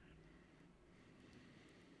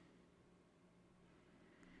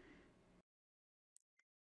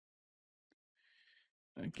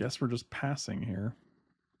 I guess we're just passing here.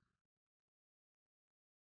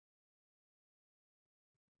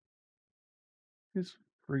 It's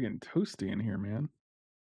friggin' toasty in here, man.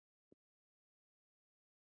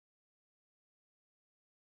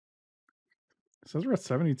 It says we're at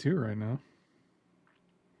 72 right now.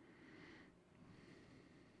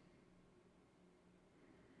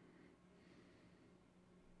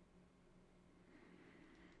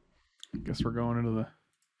 I guess we're going into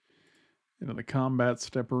the combat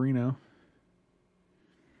stepperino.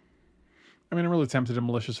 I mean, I'm really tempted to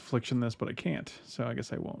Malicious Affliction this, but I can't, so I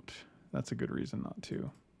guess I won't. That's a good reason not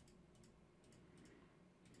to.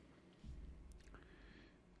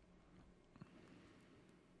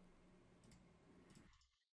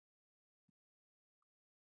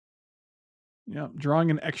 Yeah,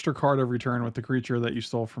 drawing an extra card every turn with the creature that you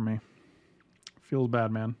stole from me. Feels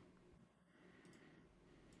bad, man.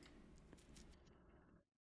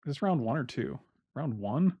 Is this round 1 or 2? Round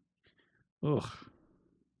 1? Ugh.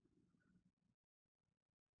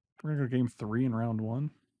 We're gonna go game 3 in round 1.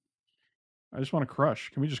 I just want to crush.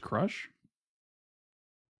 Can we just crush?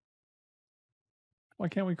 Why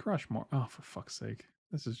can't we crush more? Oh, for fuck's sake.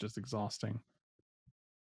 This is just exhausting.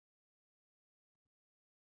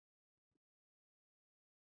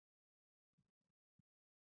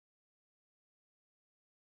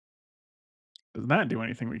 Does that do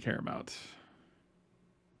anything we care about?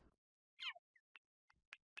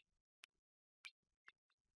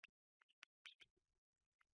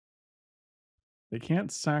 They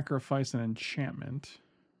can't sacrifice an enchantment.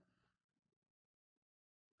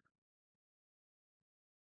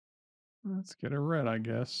 Let's get a red, I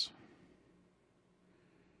guess.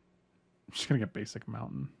 I'm just gonna get basic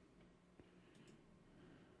mountain.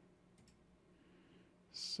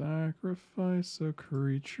 Sacrifice a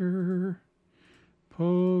creature.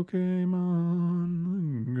 Pokemon.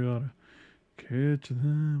 Gotta catch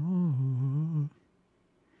them all.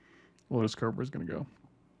 Lotus Cobra's gonna go.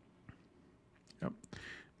 Yep.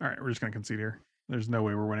 Alright, we're just gonna concede here. There's no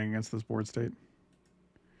way we're winning against this board state.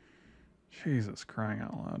 Jesus, crying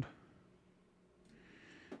out loud.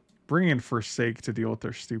 Bring in Forsake to deal with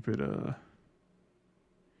their stupid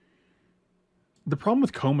the problem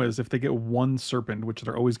with Coma is if they get one Serpent, which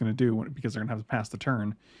they're always going to do because they're going to have to pass the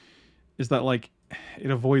turn, is that like it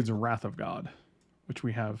avoids Wrath of God, which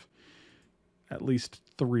we have at least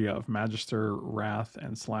 3 of: Magister, Wrath,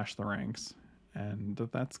 and Slash the Ranks, and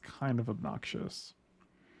that's kind of obnoxious.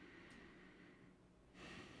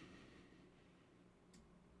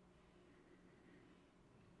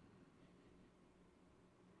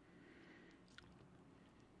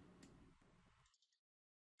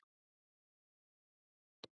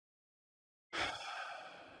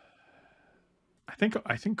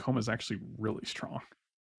 I think Coma is actually really strong.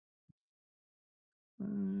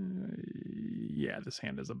 Yeah, this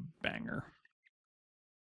hand is a banger.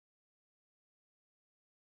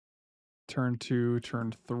 Turn 2,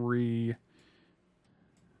 turn 3,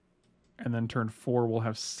 and then turn 4 we'll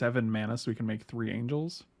have 7 mana, so we can make 3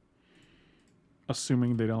 angels.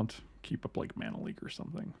 Assuming they don't keep up like mana leak or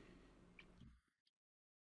something.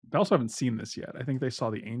 I also haven't seen this yet. I think they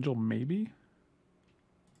saw the angel, maybe.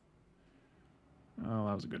 Oh,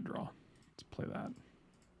 that was a good draw. Let's play that.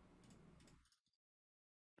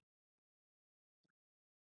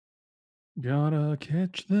 Gotta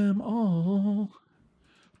catch them all.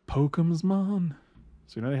 Pokemon's mon.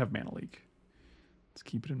 So you know they have mana leak. Let's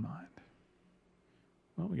keep it in mind.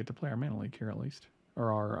 Well, we get to play our mana leak here at least.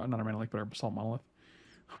 Or our, not our mana leak, but our Basalt Monolith.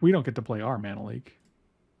 We don't get to play our mana leak.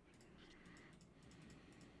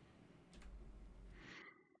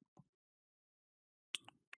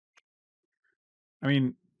 I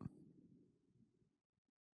mean,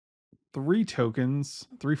 3 tokens,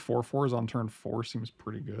 3 4/4s on turn 4 seems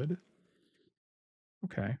pretty good.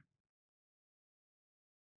 Okay.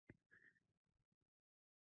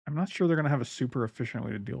 I'm not sure they're going to have a super efficient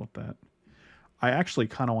way to deal with that. I actually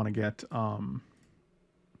kind of want to get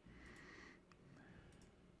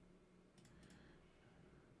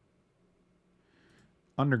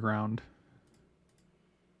Underground.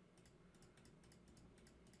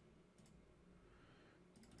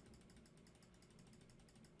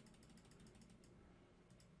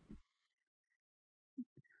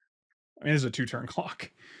 I mean, it's a 2-turn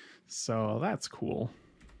clock. So that's cool.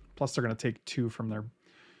 Plus, they're going to take 2 from their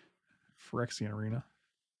Phyrexian Arena.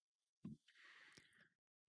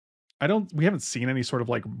 We haven't seen any sort of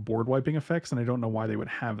like board wiping effects, and I don't know why they would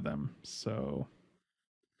have them. So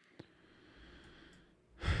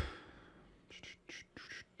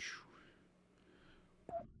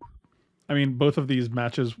I mean, both of these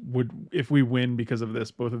matches would, if we win because of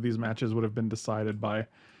this, both of these matches would have been decided by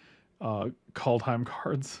Kaldheim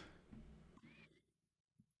cards.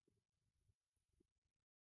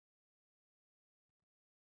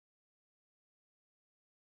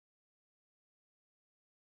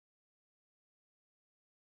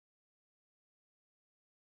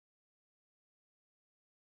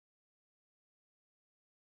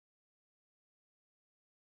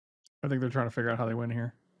 I think they're trying to figure out how they win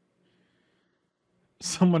here.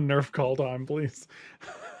 Someone nerf Kaldheim, please.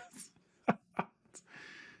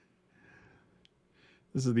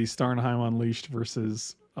 This is the Starnheim Unleashed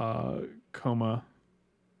versus Coma.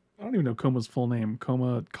 I don't even know Coma's full name.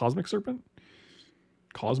 Coma Cosmic Serpent?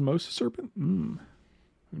 Cosmos Serpent? Who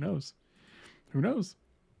knows? Who knows?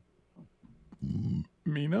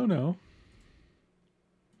 Me no.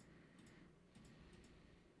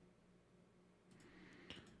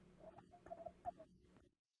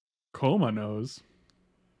 Coma knows.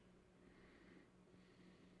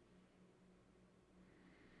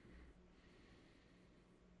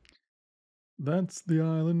 That's the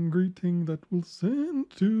island greeting that we'll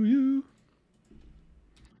send to you.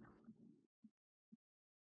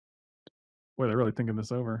 Boy, they're really thinking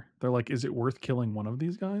this over. They're like, is it worth killing one of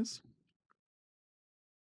these guys?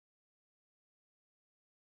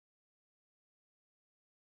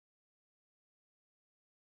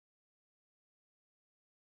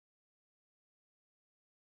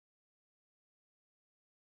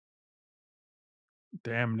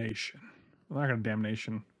 Damnation. We're not gonna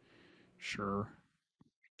damnation. Sure.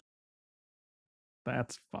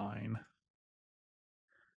 That's fine.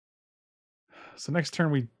 So next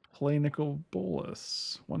turn we play Nicol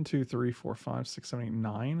Bolas. 1, 2, 3, 4, 5, 6, 7, 8,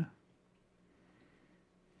 9.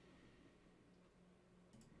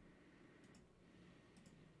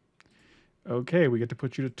 Okay, we get to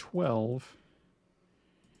put you to 12.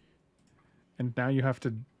 And now you have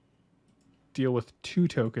to deal with 2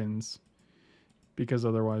 tokens because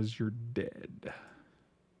otherwise you're dead.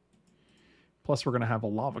 Plus, we're going to have a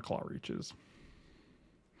Lava Claw Reaches.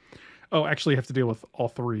 Oh, actually, you have to deal with all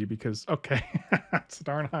 3 because, okay,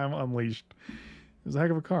 Starnheim Unleashed is a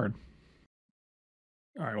heck of a card.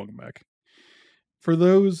 All right, welcome back. For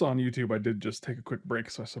those on YouTube, I did just take a quick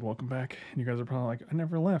break, so I said welcome back. And you guys are probably like, I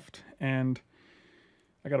never left. And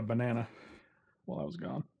I got a banana while I was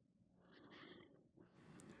gone.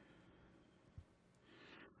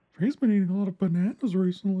 He's been eating a lot of bananas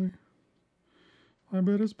recently. I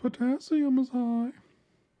bet his potassium is high.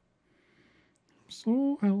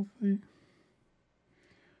 So healthy.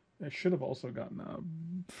 I should have also gotten a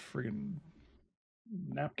friggin'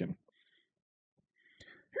 napkin.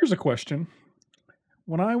 Here's a question.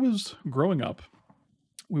 When I was growing up,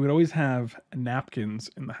 we would always have napkins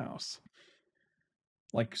in the house,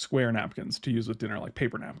 like square napkins to use with dinner, like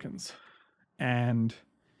paper napkins. And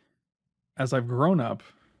as I've grown up,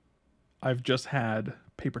 I've just had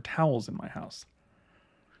paper towels in my house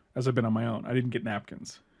as I've been on my own. I didn't get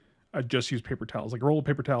napkins. I just use paper towels, like a roll of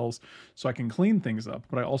paper towels, so I can clean things up.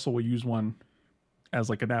 But I also will use one as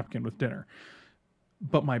like a napkin with dinner.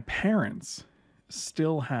 But my parents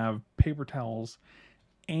still have paper towels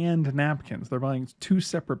and napkins. They're buying two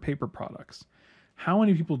separate paper products. How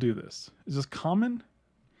many people do this? Is this common?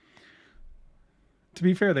 To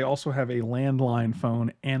be fair, they also have a landline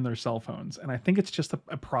phone and their cell phones. And I think it's just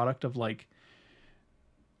a product of like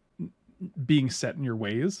being set in your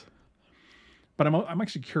ways. But I'm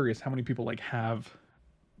actually curious how many people like have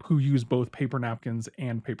who use both paper napkins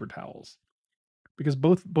and paper towels, because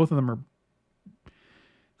both of them are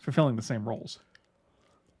fulfilling the same roles.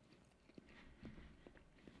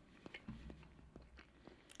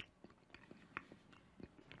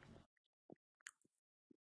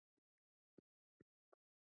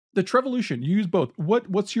 The Trevolution, you use both.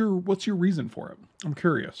 What's your reason for it? I'm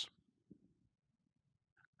curious.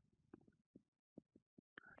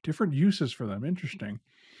 Different uses for them. Interesting.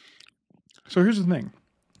 So here's the thing.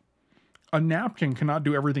 A napkin cannot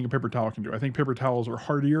do everything a paper towel can do. I think paper towels are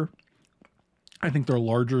hardier. I think they're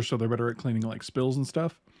larger, so they're better at cleaning like spills and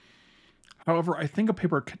stuff. However, I think a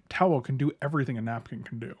paper towel can do everything a napkin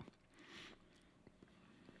can do.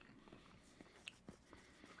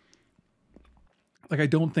 Like I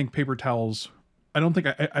don't think paper towels. I don't think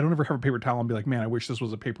I don't ever have a paper towel and be like, man, I wish this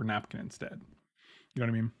was a paper napkin instead. You know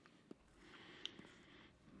what I mean?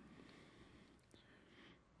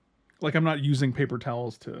 Like I'm not using paper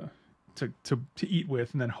towels to eat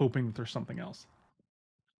with and then hoping that there's something else.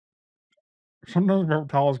 Sometimes paper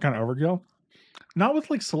towels kind of overkill. Not with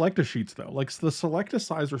like Selecta sheets though. Like the Selecta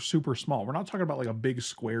size are super small. We're not talking about like a big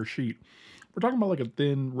square sheet. We're talking about like a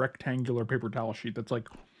thin rectangular paper towel sheet that's like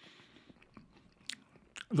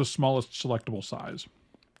the smallest selectable size.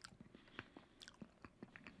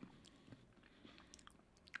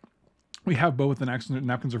 We have both, the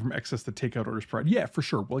napkins are from excess to takeout orders pride. Yeah, for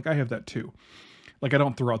sure. Like I have that too. Like I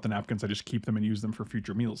don't throw out the napkins, I just keep them and use them for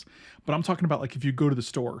future meals. But I'm talking about like if you go to the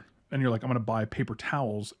store and you're like, I'm gonna buy paper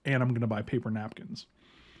towels and I'm gonna buy paper napkins.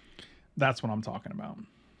 That's what I'm talking about.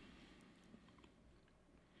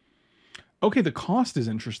 Okay, the cost is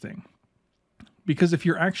interesting. Because if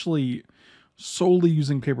you're actually solely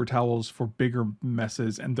using paper towels for bigger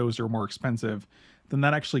messes and those are more expensive, then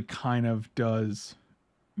that actually kind of does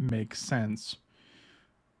make sense.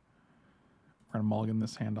 We're going to mulligan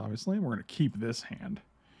this hand, obviously. We're going to keep this hand.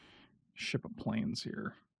 Ship a planes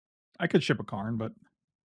here. I could ship a Karn, but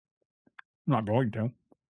I'm not going to.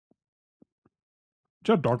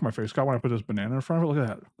 See how dark my face got when I put this banana in front of it? Look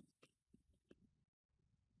at that.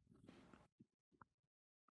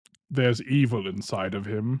 There's evil inside of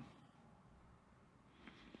him.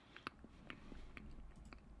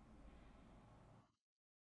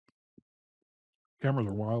 Cameras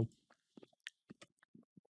are wild.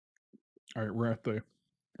 All right, we're at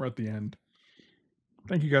the end.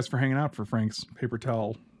 Thank you guys for hanging out for Frank's paper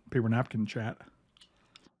towel, paper napkin chat.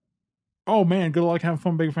 Oh man, good luck having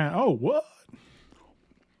fun, big fan. Oh, what?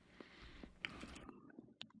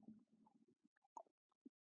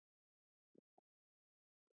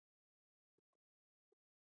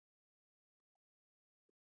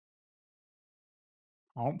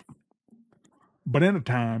 Oh, banana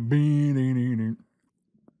time.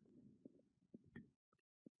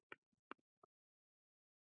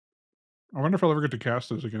 I wonder if I'll ever get to cast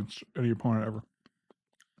this against any opponent ever.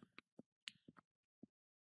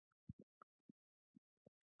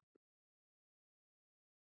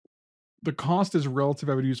 The cost is relative.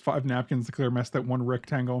 I would use 5 napkins to clear a mess that one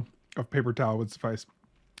rectangle of paper towel would suffice.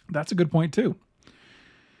 That's a good point too.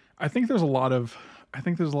 I think there's a lot of.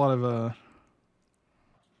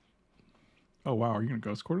 Oh wow, are you gonna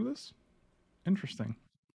ghost quarter this? Interesting.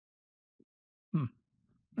 Hmm.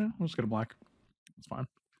 Yeah, we'll just get a black. It's fine.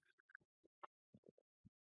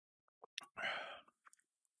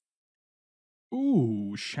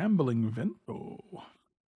 Ooh, shambling Vento.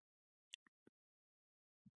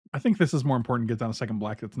 I think this is more important to get down a second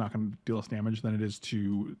black that's not going to deal us damage than it is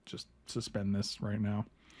to just suspend this right now.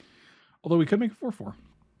 Although we could make a 4/4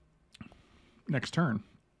 next turn,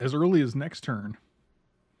 as early as next turn.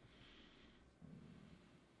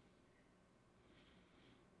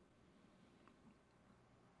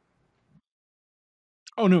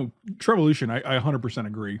 Oh no, Trevolution. I 100%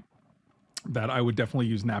 agree that I would definitely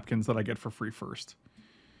use napkins that I get for free first.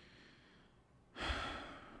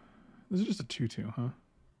 This is just a 2/2, huh?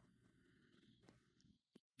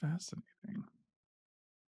 Fascinating.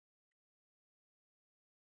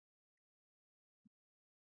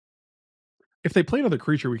 If they play another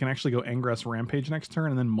creature, we can actually go Angrass Rampage next turn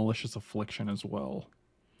and then Malicious Affliction as well,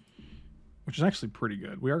 which is actually pretty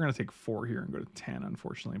good. We are going to take 4 here and go to 10,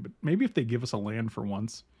 unfortunately, but maybe if they give us a land for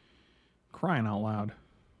once. Crying out loud.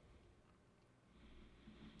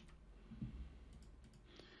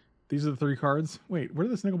 These are the 3 cards. Wait, where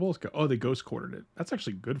did this Nicol Bolas go? Oh, they ghost quartered it. That's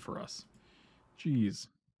actually good for us. Jeez.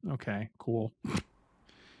 Okay, cool.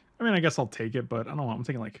 I mean, I guess I'll take it, but I don't know. I'm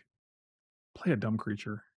thinking like play a dumb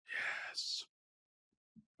creature. Yes.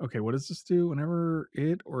 Okay, what does this do? Whenever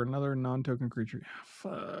it or another non-token creature.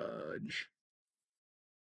 Fudge.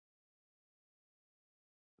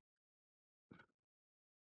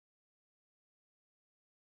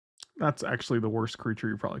 That's actually the worst creature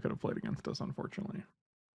you probably could have played against us, unfortunately.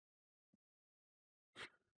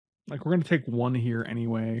 Like, we're going to take 1 here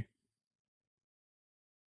anyway.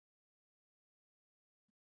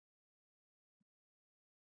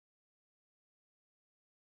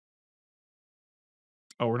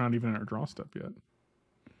 Oh, we're not even in our draw step yet.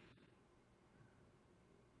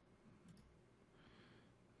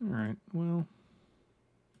 All right, well.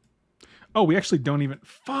 Oh, we actually don't even.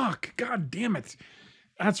 Fuck! God damn it!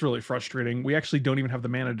 That's really frustrating. We actually don't even have the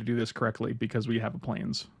mana to do this correctly because we have a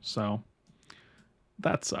plains. So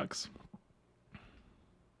that sucks.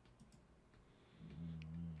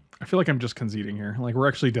 I feel like I'm just conceding here. Like we're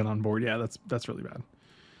actually dead on board. Yeah, that's really bad.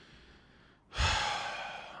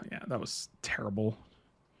 Yeah, that was terrible.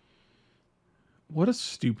 What a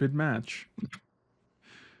stupid match.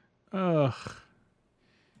 Ugh.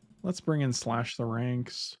 Let's bring in Slash the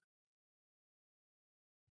Ranks.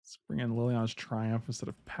 Let's bring in Liliana's Triumph instead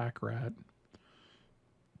of Pack Rat.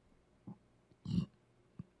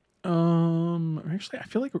 Actually, I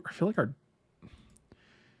feel like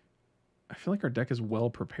our deck is well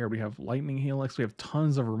prepared. We have Lightning Helix. We have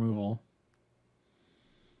tons of removal.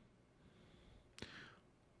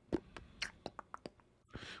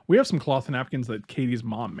 We have some cloth napkins that Katie's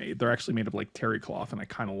mom made. They're actually made of like terry cloth, and I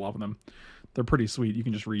kind of love them. They're pretty sweet. You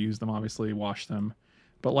can just reuse them, obviously, wash them.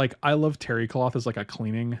 But like, I love terry cloth as like a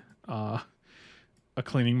cleaning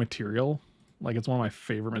material. Like, it's one of my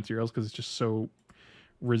favorite materials because it's just so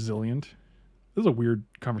resilient. This is a weird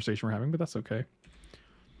conversation we're having, but that's okay.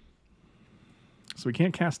 So we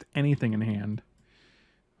can't cast anything in hand.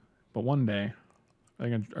 But one day, are they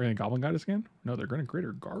gonna Goblin Guide us again? No, they're gonna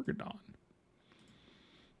Greater Gargadon.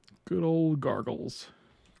 Good old Gargles.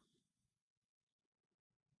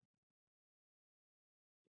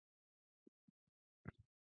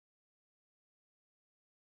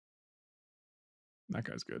 That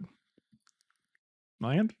guy's good.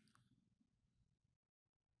 Land?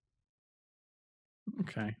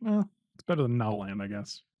 Okay. Well, it's better than no land, I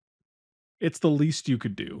guess. It's the least you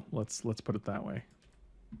could do. Let's put it that way.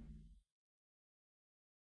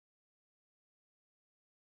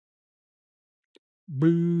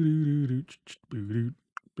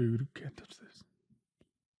 Can't touch this.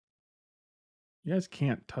 You guys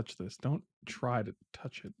can't touch this. Don't try to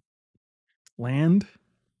touch it. Land?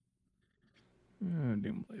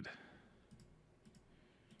 Doomblade.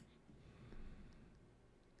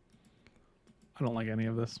 I don't like any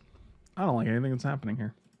of this. I don't like anything that's happening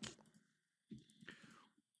here.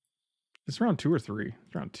 It's round 2 or 3.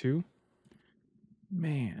 It's round 2.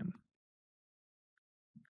 Man.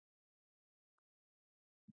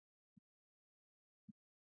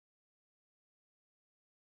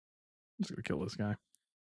 I'm just gonna kill this guy.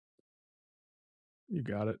 You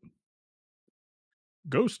got it.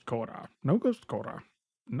 Ghost Coda. No Ghost Coda.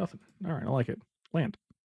 Nothing. All right, I like it. Land.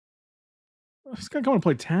 This guy coming to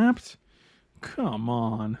play tapped? Come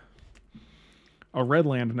on. A red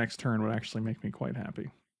land next turn would actually make me quite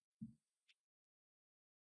happy.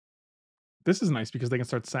 This is nice because they can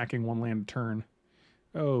start sacking 1 land a turn.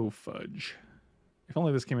 Oh, fudge. If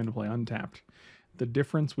only this came into play untapped. The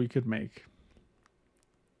difference we could make.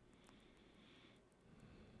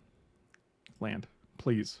 Land,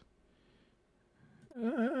 please.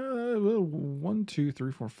 1, 2,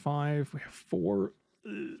 3, 4, 5. We have 4.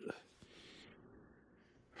 Ugh.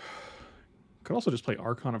 Could also just play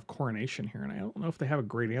Archon of Coronation here, and I don't know if they have a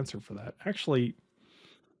great answer for that. Actually,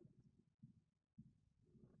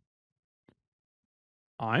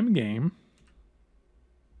 I'm game.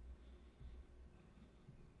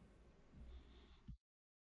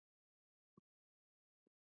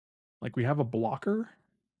 Like, we have a blocker.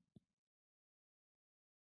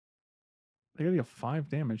 They gotta deal 5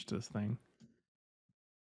 damage to this thing.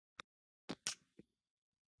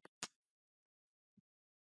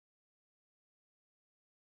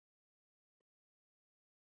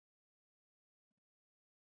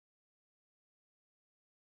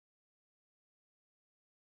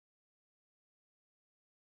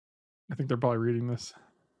 I think they're probably reading this.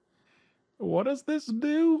 What does this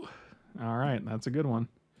do? All right, that's a good one.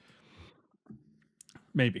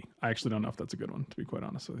 Maybe. I actually don't know if that's a good one, to be quite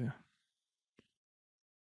honest with you.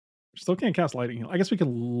 Still can't cast Lightning Heal. I guess we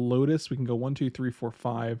can Lotus. We can go 1, 2, 3, 4,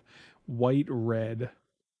 5. White, red.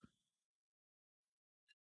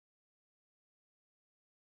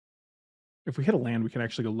 If we hit a land, we can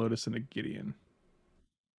actually go Lotus into Gideon.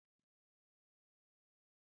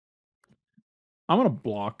 I'm gonna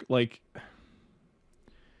block. Like,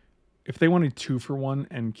 if they wanted 2 for 1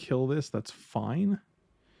 and kill this, that's fine.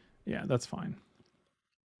 Yeah, that's fine.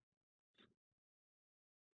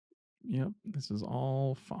 Yep, this is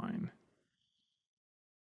all fine.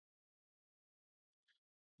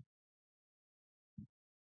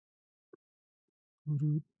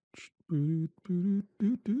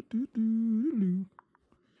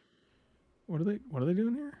 What are they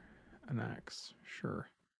doing here? An axe, sure.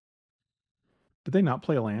 Did they not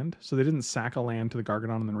play a land? So they didn't sack a land to the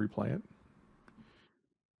Gargadon and then replay it?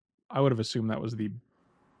 I would have assumed that was the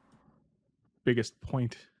biggest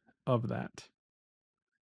point of that.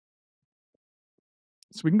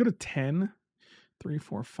 So we can go to 10. 3,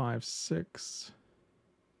 4, 5, 6.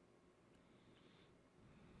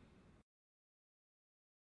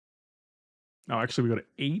 Oh, actually, we go to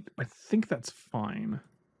 8. I think that's fine.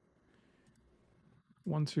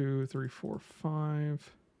 1, 2, 3, 4,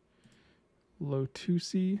 5. Low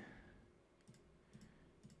 2C.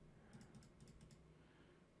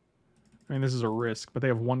 I mean, this is a risk, but they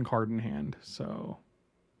have 1 card in hand, so.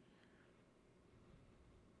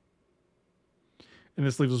 And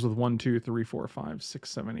this leaves us with 1, 2, 3, 4, 5, 6,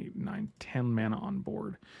 7, 8, 9, 10 mana on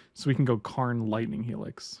board. So we can go Karn Lightning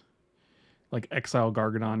Helix. Like exile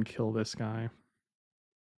Gargadon, kill this guy.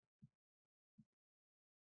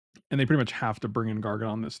 And they pretty much have to bring in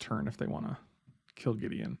Gargadon this turn if they want to kill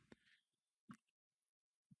Gideon.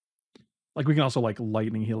 Like we can also like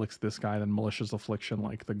Lightning Helix this guy, then Malicious Affliction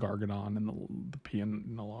like the Gargadon and the P and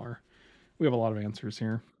Nalar. We have a lot of answers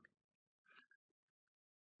here.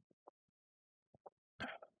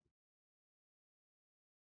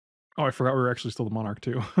 Oh, I forgot we were actually still the Monarch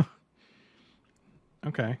too.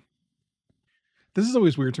 Okay. This is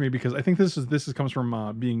always weird to me because I think this comes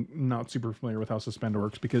from being not super familiar with how Suspend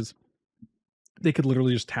works, because they could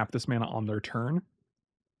literally just tap this mana on their turn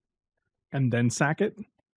and then sack it,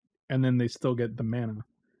 and then they still get the mana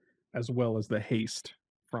as well as the haste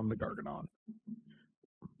from the Gargadon.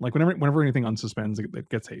 Like whenever anything unsuspends, it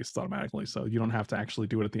gets haste automatically, so you don't have to actually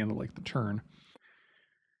do it at the end of like the turn.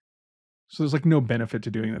 So there's like no benefit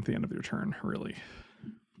to doing it at the end of your turn, really.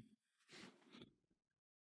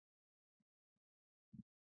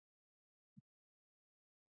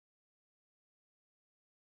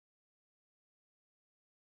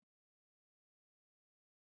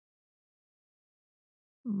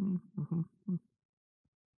 Mm-hmm.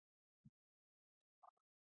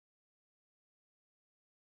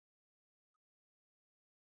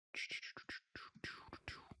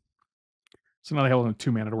 So now they have only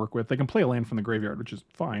 2 mana to work with. They can play a land from the graveyard, which is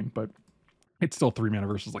fine, but it's still 3 mana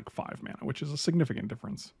versus like 5 mana, which is a significant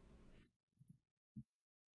difference.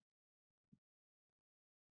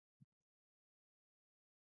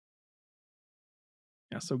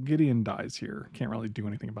 Yeah, so Gideon dies here. Can't really do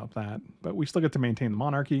anything about that, but we still get to maintain the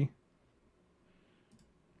monarchy.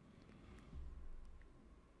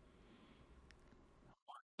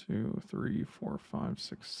 Two, 3, 4, 5,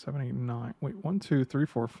 6, 7, 8, 9. Wait, 1, 2, 3,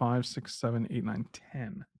 4, 5, 6, 7, 8, 9,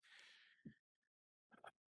 10.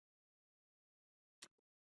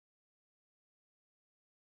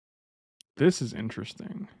 This is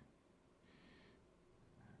interesting.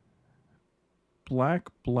 Black,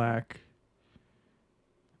 black.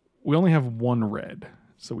 We only have 1 red,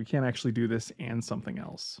 so we can't actually do this and something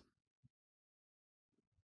else.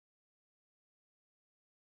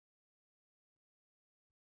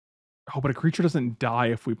 Oh, but a creature doesn't die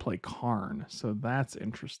if we play Karn, so that's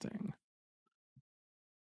interesting.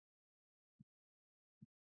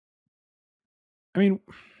 I mean,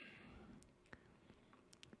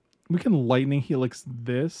 we can Lightning Helix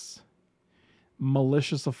this,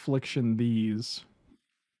 Malicious Affliction these.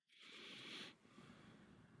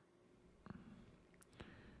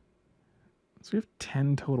 So we have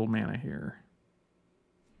 10 total mana here.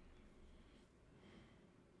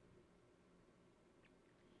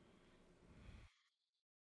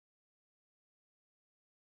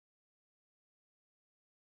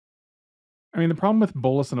 I mean, the problem with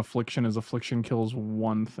Bolus and Affliction is Affliction kills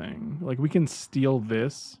one thing. Like, we can steal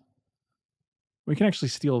this. We can actually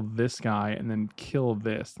steal this guy and then kill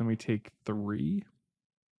this. Then we take 3.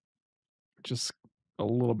 Which is a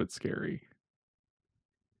little bit scary.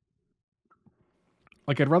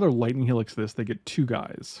 Like, I'd rather Lightning Helix this. They get 2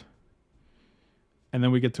 guys. And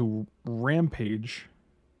then we get to Rampage.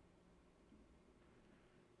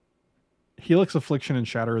 Helix, Affliction, and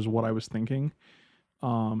Shatter is what I was thinking.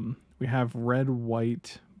 We have red,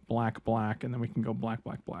 white, black, black, and then we can go black,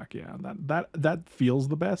 black, black. Yeah, that feels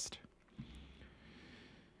the best.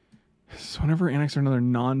 So whenever annex or another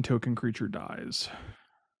non-token creature dies.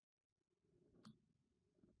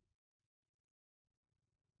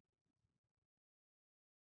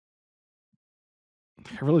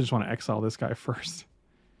 I really just want to exile this guy first.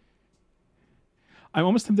 I'm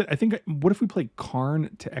almost tempted. I think. What if we play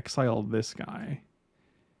Karn to exile this guy,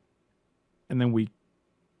 and then we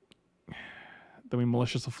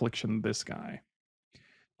malicious affliction this guy.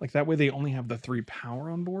 Like that way, they only have the 3 power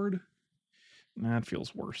on board. That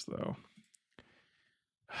feels worse though.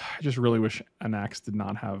 I just really wish Anax did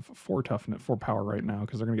not have 4 toughness, 4 power right now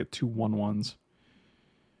because they're gonna get 2 1/1s.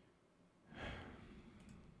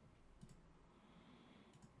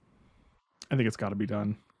 I think it's got to be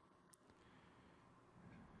done.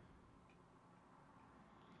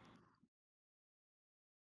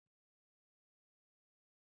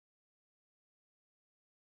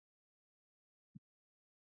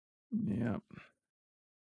 Yeah.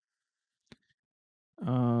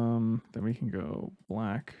 Then we can go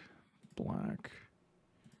black, black.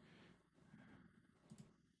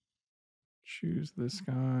 Choose this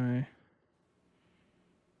guy.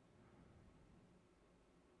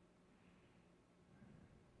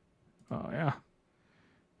 Oh yeah.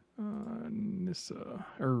 Nissa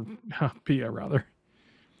or Pia rather.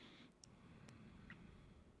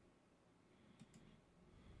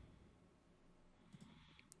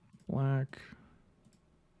 Black.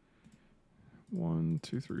 1,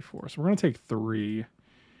 2, 3, 4. So we're gonna take 3.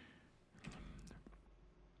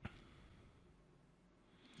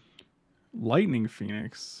 Lightning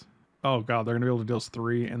Phoenix. Oh god, they're gonna be able to deal us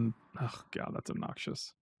 3, and oh god, that's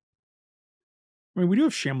obnoxious. I mean, we do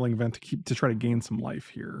have Shambling Vent to try to gain some life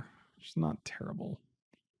here, which is not terrible.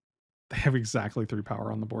 They have exactly 3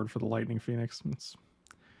 power on the board for the Lightning Phoenix. It's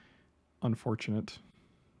unfortunate.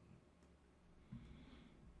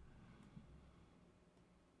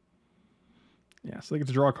 Yeah, so they get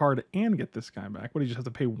to draw a card and get this guy back. What, do you just have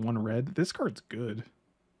to pay 1 red? This card's good.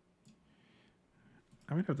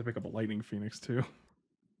 I might have to pick up a Lightning Phoenix too.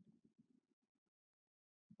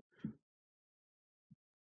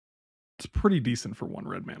 It's pretty decent for 1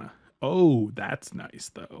 red mana. Oh, that's nice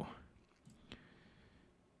though.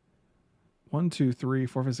 1, 2, 3,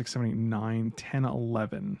 4, 5, 6, 7, 8, 9, 10,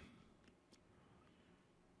 11.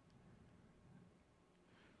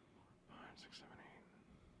 5, 6, 7,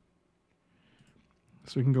 8.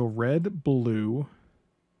 So we can go red, blue,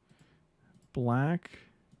 black,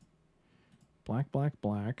 black, black,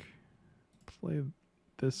 black. Play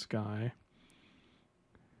this guy.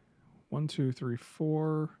 1, 2, 3,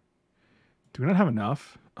 4. Do we not have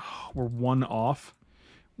enough? Oh, we're 1 off.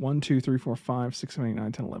 1, 2, 3, 4, 5, 6, 7, 8,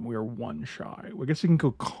 9, 10, 11. We are 1 shy. I guess we can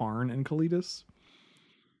go Karn and Kalidas.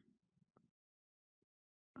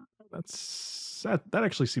 That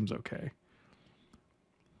actually seems okay.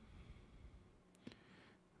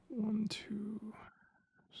 1, 2.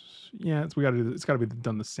 Yeah, we got to do this. It's got to be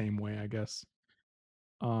done the same way, I guess.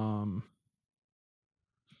 We go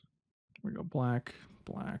black,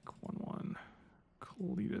 black, 1, 1.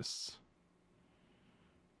 Kalidas.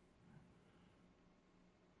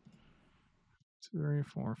 2, 3,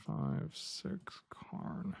 4, 5, 6.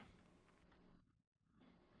 Karn.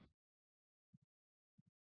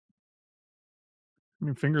 I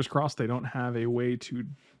mean, fingers crossed they don't have a way to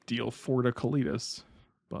deal 4 to Kalidas,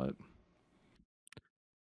 but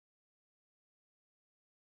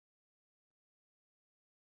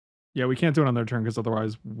yeah, we can't do it on their turn because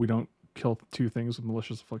otherwise we don't kill 2 things with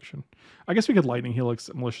Malicious Affliction. I guess we could Lightning Helix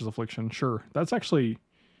Malicious Affliction. Sure. That's actually...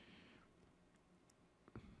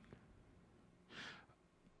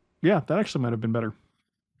 Yeah, that actually might have been better.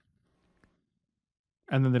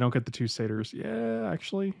 And then they don't get the 2 satyrs. Yeah,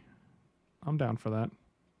 actually, I'm down for that.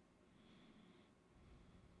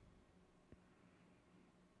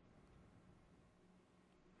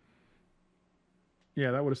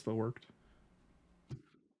 Yeah, that would have still worked.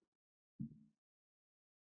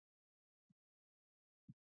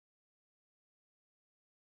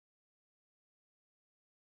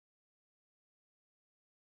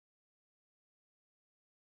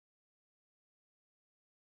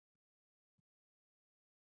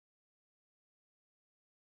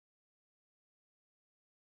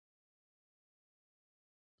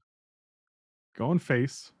 Going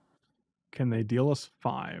face. Can they deal us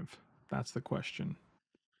 5? That's the question.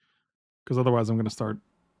 Because otherwise I'm going to start...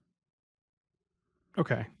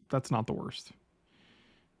 Okay, that's not the worst.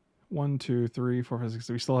 1, 2, 3, 4, 5, 6.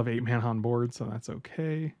 We still have 8 mana on board, so that's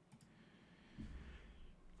okay.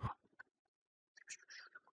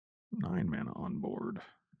 9 mana on board.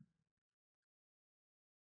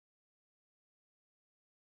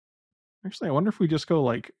 Actually, I wonder if we just go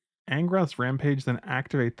like Angrath's Rampage, then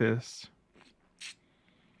activate this.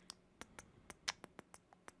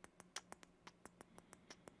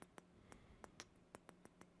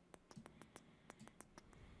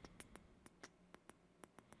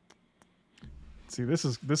 See, this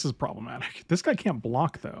is problematic. This guy can't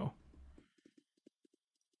block though.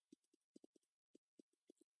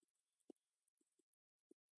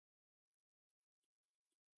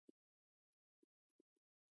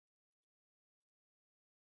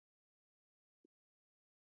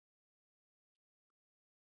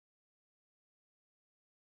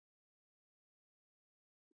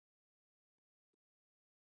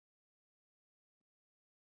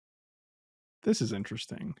 This is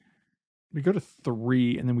interesting. We go to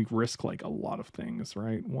 3 and then we risk like a lot of things,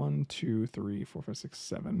 right? 1, 2, 3, 4, 5, 6,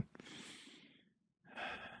 7.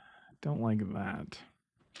 Don't like that.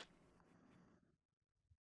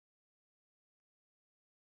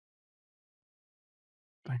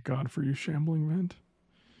 Thank God for you, Shambling Vent.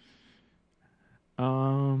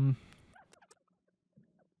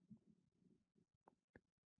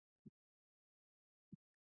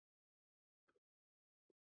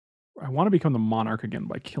 I want to become the Monarch again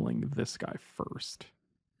by killing this guy first.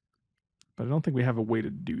 But I don't think we have a way to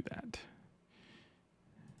do that.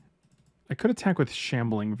 I could attack with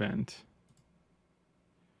Shambling Vent.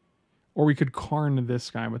 Or we could Karn this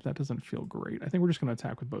guy, but that doesn't feel great. I think we're just going to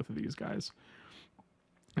attack with both of these guys.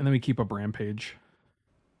 And then we keep up Rampage.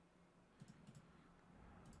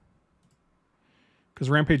 Because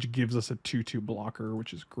Rampage gives us a 2-2 blocker,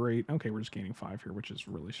 which is great. Okay, we're just gaining 5 here, which is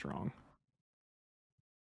really strong.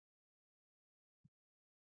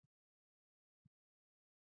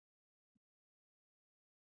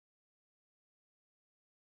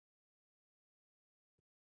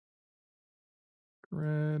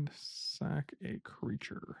 Red, sack a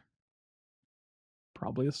creature.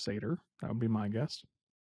 Probably a satyr. That would be my guess.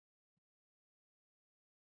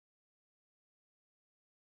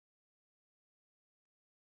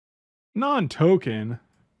 Non-token?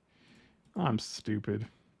 I'm stupid.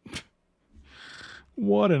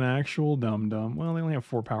 What an actual dum-dum. Well, they only have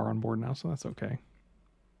 4 power on board now, so that's okay.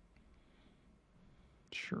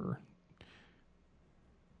 Sure.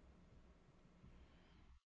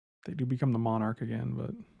 They do become the Monarch again,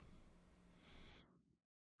 but...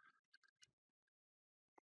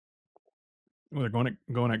 Oh, they're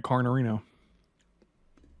going at Carnarino.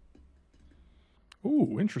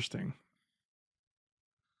 Ooh, interesting.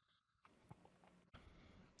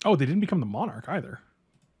 Oh, they didn't become the Monarch either.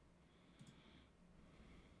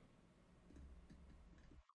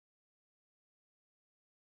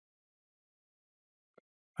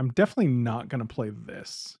 I'm definitely not going to play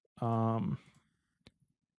this.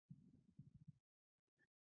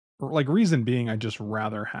 Like, reason being, I'd just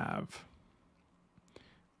rather have...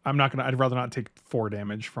 I'd rather not take 4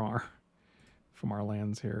 damage from our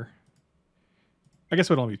lands here. I guess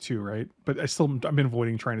it would only be 2, right? But I've been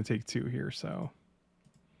avoiding trying to take 2 here, so...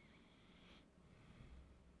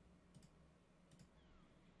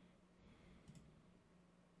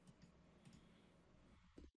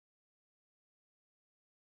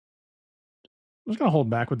 I'm just going to hold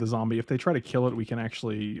back with the zombie. If they try to kill it, we can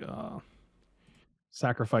actually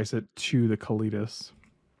sacrifice it to the Kalitas.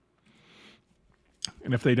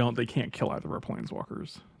 And if they don't, they can't kill either of our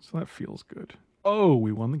planeswalkers. So that feels good. Oh,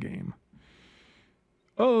 we won the game.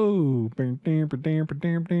 Oh.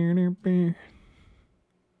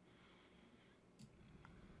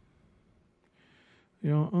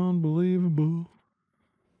 You're unbelievable.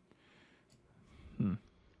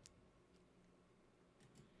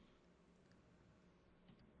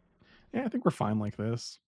 Yeah, I think we're fine like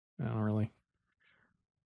this. I don't really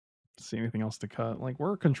see anything else to cut. Like,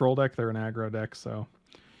 we're a control deck, they're an aggro deck, so...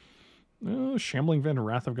 Shambling Vent,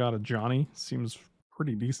 Wrath of God of Johnny seems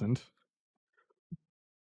pretty decent.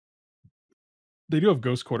 They do have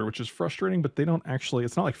Ghost Quarter, which is frustrating, but they don't actually...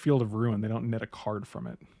 It's not like Field of Ruin. They don't net a card from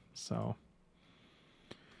it, so...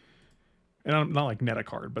 And not like net a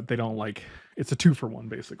card, but they don't like... It's a 2-for-1,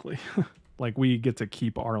 basically. Like, we get to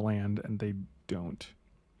keep our land, and they don't.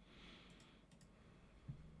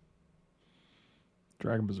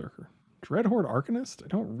 Dragon Berserker. Dreadhorde Arcanist? I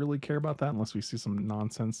don't really care about that unless we see some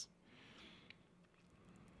nonsense.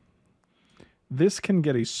 This can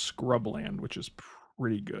get a scrub land, which is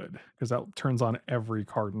pretty good, because that turns on every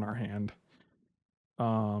card in our hand.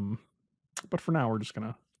 But for now, we're just going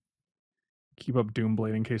to keep up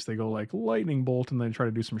Doomblade in case they go like Lightning Bolt and then try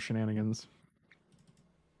to do some shenanigans.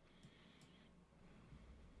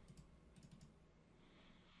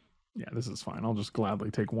 Yeah, this is fine. I'll just gladly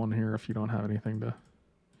take 1 here if you don't have anything to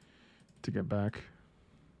get back.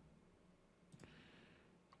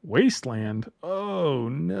 Wasteland. Oh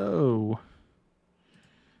no.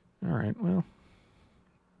 All right. Well,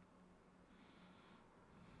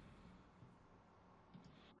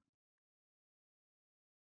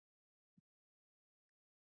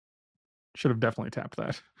 should have definitely tapped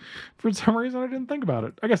that. For some reason, I didn't think about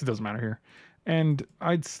it. I guess it doesn't matter here. And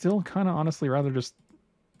I'd still kind of honestly rather just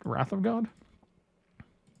Wrath of God.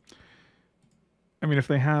 I mean, if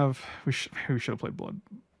they have, we should have played Blood,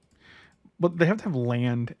 but they have to have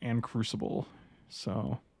land and Crucible.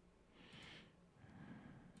 So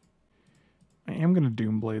I am gonna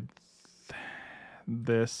Doomblade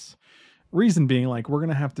this. Reason being, like, we're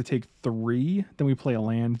gonna have to take 3, then we play a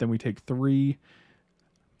land, then we take 3,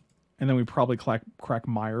 and then we probably crack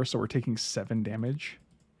Mire, so we're taking 7 damage.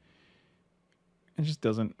 It just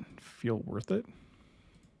doesn't feel worth it.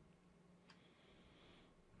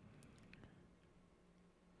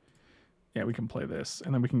 Yeah, we can play this,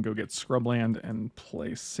 and then we can go get Scrubland and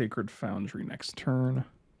play Sacred Foundry next turn.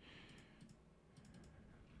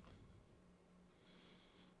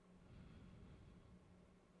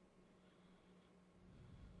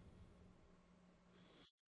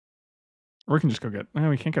 Or we can just go get...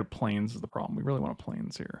 we can't get Plains is the problem. We really want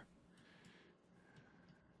Plains here.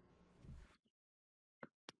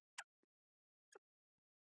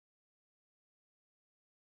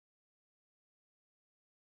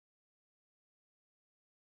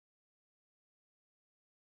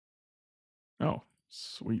 Oh,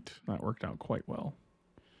 sweet. That worked out quite well.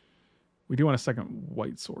 We do want a second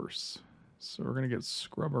white source. So we're going to get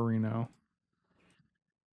Scrubberino.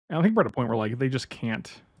 And I think we're at a point where, like, they just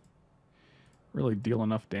can't really deal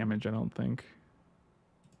enough damage, I don't think.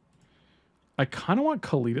 I kind of want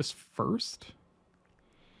Kalitas first.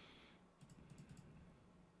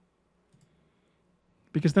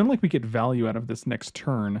 Because then, like, we get value out of this next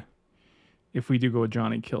turn if we do go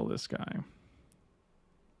Johnny kill this guy.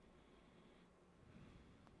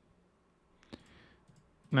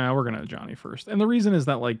 Now we're gonna Johnny first. And the reason is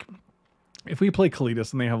that, like, if we play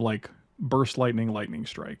Kalitas and they have, like, Burst Lightning, Lightning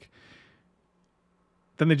Strike,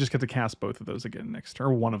 then they just get to cast both of those again next turn.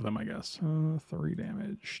 Or one of them, I guess. 3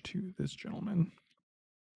 damage to this gentleman.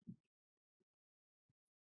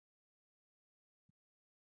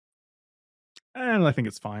 And I think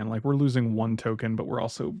it's fine. Like, we're losing 1 token, but we're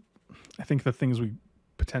also... I think the things we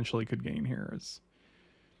potentially could gain here is...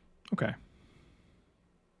 Okay.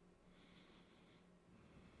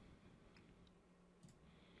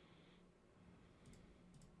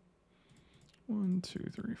 One, two,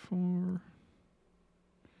 three, four.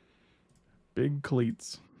 Big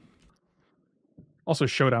cleats. Also,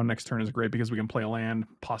 Showdown next turn is great because we can play a land,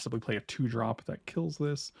 possibly play a 2-drop that kills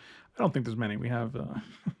this. I don't think there's many. We have...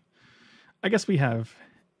 I guess we have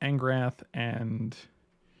Angrath and...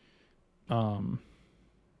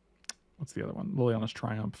 what's the other one? Liliana's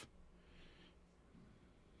Triumph.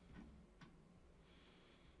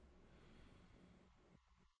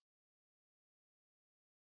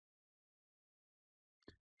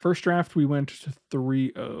 First draft, we went to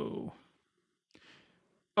 3-0.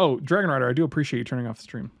 Oh, Dragon Rider, I do appreciate you turning off the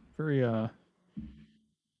stream. Very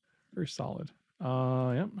solid. Yep.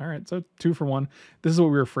 All right. So 2 for 1. This is what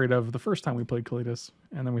we were afraid of the first time we played Kalitas,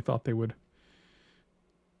 and then we thought they would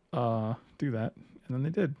do that, and then they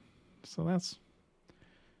did. So that's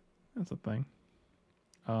a thing.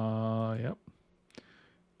 Yep.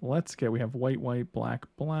 Let's get. We have white, white, black,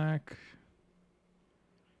 black.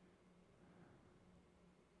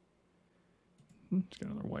 Let's get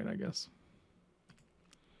another white, I guess.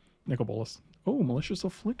 Nicol Bolas. Oh, Malicious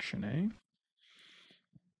Affliction, eh?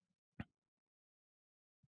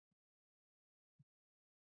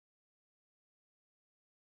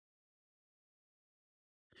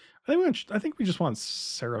 I think we just want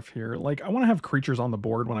Seraph here. Like, I want to have creatures on the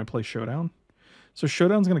board when I play Showdown. So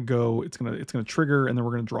Showdown's gonna go. It's gonna trigger, and then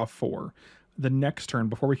we're gonna draw 4. The next turn,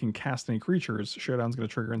 before we can cast any creatures, Showdown's gonna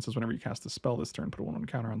trigger and says whenever you cast a spell this turn, put a 1/1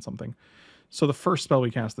 counter on something. So the first spell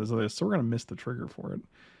we cast is this. So we're gonna miss the trigger for it.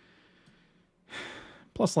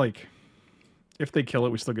 Plus, like, if they kill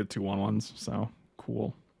it, we still get 2/1/1s. So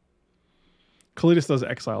cool. Kalitas does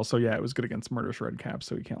exile, so yeah, it was good against Murderous Redcap.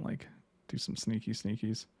 So we can't, like, do some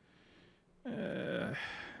sneakies.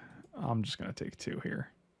 I'm just gonna take 2 here.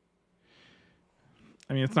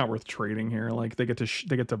 I mean, it's not worth trading here. Like, they get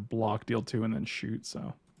to block, deal 2, and then shoot.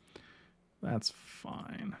 So that's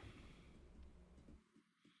fine.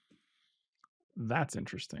 That's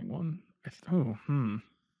interesting one.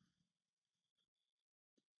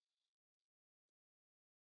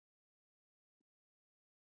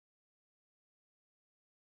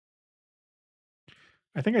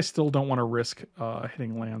 I think I still don't want to risk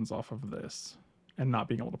hitting lands off of this and not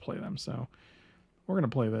being able to play them. So We're going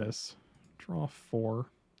to play this. Draw 4.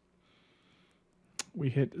 We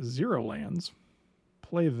hit 0 lands.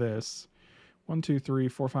 Play this. 1, 2, 3,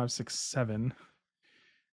 4, 5, 6, 7.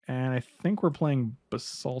 And I think we're playing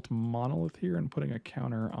Basalt Monolith here and putting a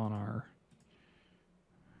counter on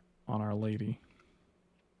our lady.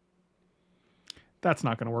 That's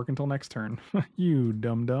not going to work until next turn. You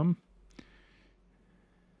dum-dum.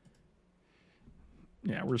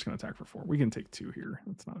 Yeah, we're just going to attack for 4. We can take 2 here.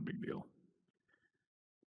 That's not a big deal.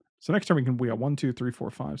 So next turn we got 1, 2, 3,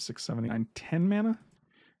 4, 5, 6, 7, 8, 9, 10 mana.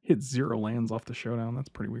 Hit 0 lands off the showdown. That's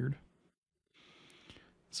pretty weird.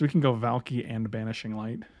 So we can go Valky and Banishing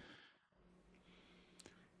Light.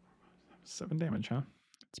 7 damage, huh?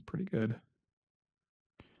 That's pretty good.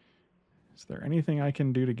 Is there anything I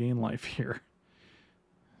can do to gain life here?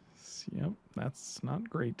 Yep, that's not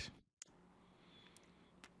great.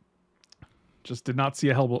 Just did not see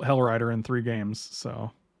a Hell Rider in 3 games,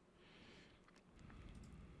 so.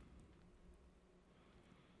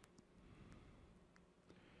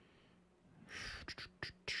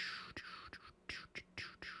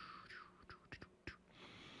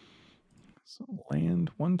 So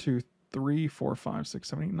land 1, 2, 3, 4, 5, 6,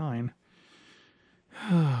 7, 8, 9.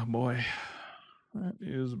 Oh boy. That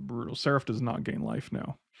is brutal. Seraph does not gain life,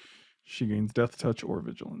 no. She gains Death Touch or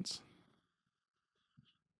Vigilance.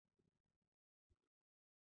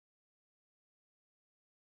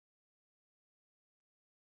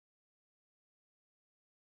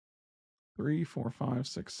 Three, 4, 5,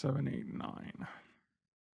 6, 7, 8, 9.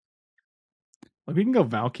 Like we can go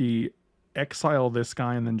Valky, exile this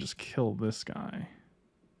guy, and then just kill this guy.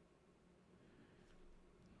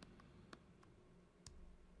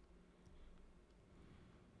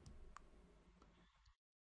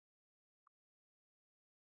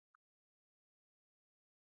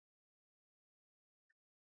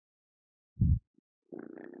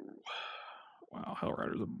 Wow, Hell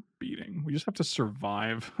Rider's a beating. We just have to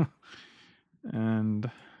survive. And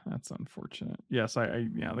that's unfortunate. Yes,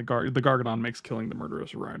 yeah, the Gargadon makes killing the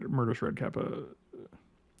murderous Redcap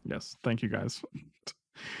yes, thank you guys.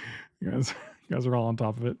 you guys are all on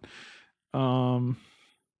top of it.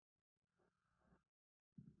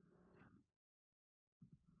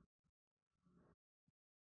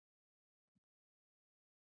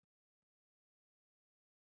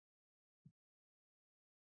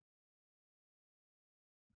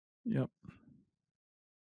 Yep.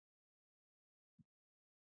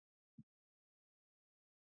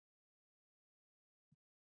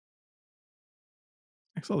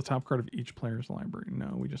 Exile the top card of each player's library.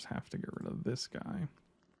 No, we just have to get rid of this guy.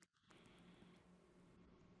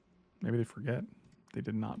 Maybe they forget. They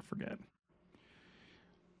did not forget.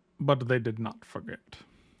 But they did not forget.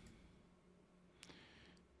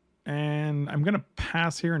 And I'm going to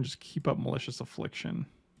pass here and just keep up Malicious Affliction.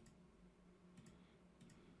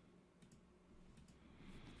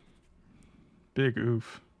 Big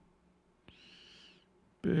oof.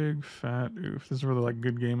 Big fat oof. This is where they're like,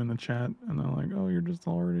 good game in the chat. And they're like, oh, you're just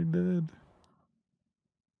already dead.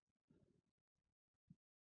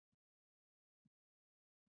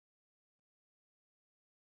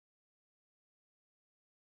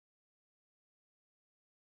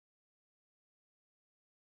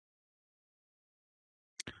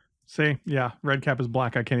 See, yeah, red cap is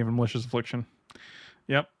black. I can't even Malicious Affliction.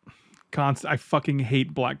 Yep. I fucking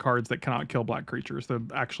hate black cards that cannot kill black creatures. They're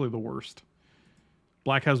actually the worst.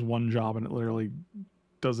 Black has one job and it literally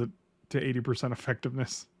does it to 80%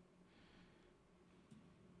 effectiveness.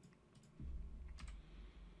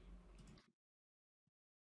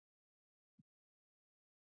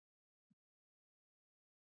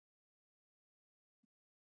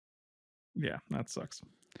 Yeah, that sucks.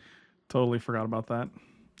 Totally forgot about that.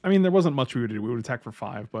 I mean, there wasn't much we would do. We would attack for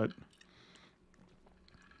 5, but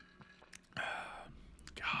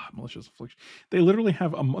God, Malicious Affliction. They literally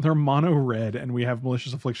have they're mono red, and we have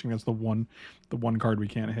Malicious Affliction against the one card we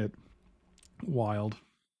can't hit. Wild.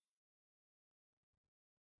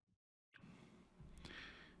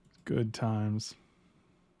 Good times.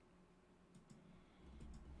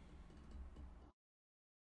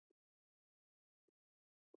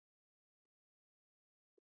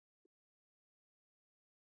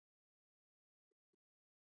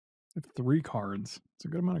 I have 3 cards. It's a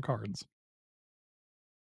good amount of cards.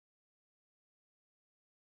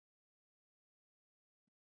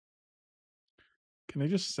 Can they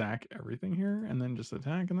just sack everything here and then just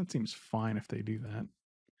attack? And that seems fine if they do that.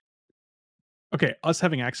 Okay, us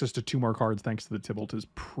having access to 2 more cards thanks to the Tybalt is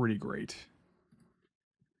pretty great.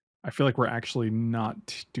 I feel like we're actually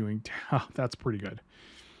not doing... Oh, that's pretty good.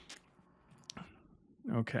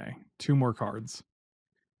 Okay, 2 more cards.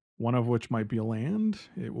 One of which might be a land.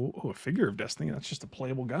 A figure of destiny. That's just a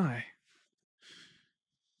playable guy.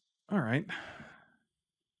 All right.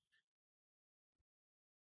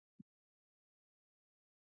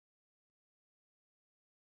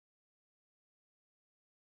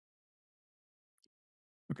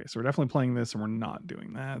 Okay, so we're definitely playing this, and we're not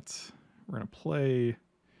doing that. We're gonna play.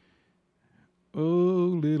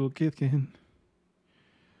 Oh, little Kithkin.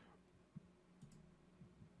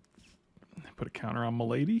 Put a counter on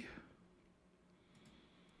Milady.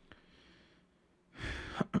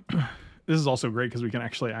 This is also great because we can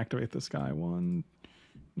actually activate this guy. One.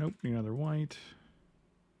 Nope, need another white.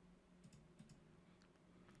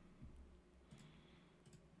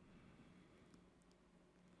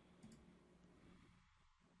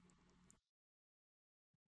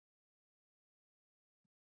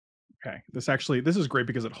 Okay, this is great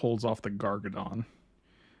because it holds off the Gargadon.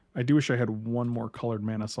 I do wish I had one more colored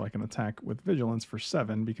mana so I can attack with Vigilance for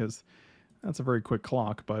 7 because that's a very quick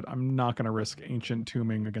clock, but I'm not going to risk Ancient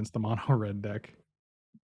Tombing against the mono red deck.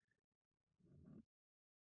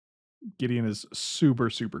 Gideon is super,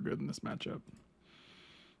 super good in this matchup.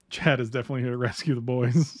 Chad is definitely here to rescue the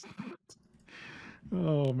boys.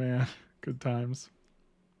 Oh, man. Good times.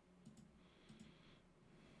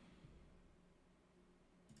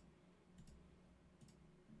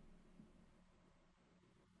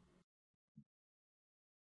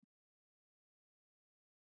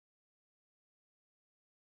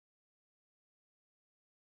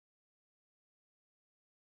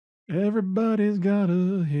 Everybody's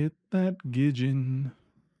gotta hit that Gidgeon.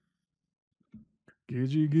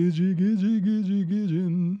 Gidgy, Gidgy, Gidgy, Gidgy,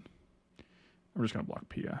 Gidgeon. I'm just gonna block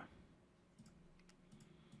Pia.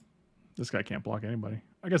 This guy can't block anybody.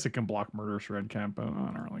 I guess it can block Murderous Redcap, but I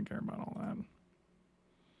don't really care about all that.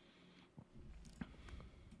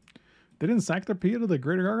 They didn't sack their Pia to the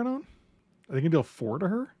Greater Gargadon? Are they gonna deal 4 to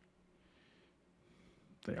her?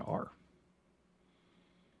 They are.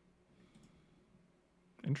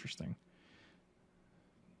 Interesting.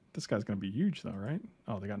 This guy's gonna be huge though, right?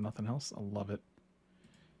 Oh, they got nothing else. I love it.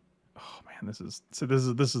 Oh man, this is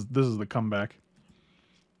the comeback.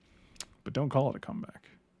 But don't call it a comeback.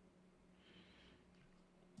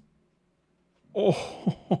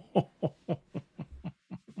 Oh,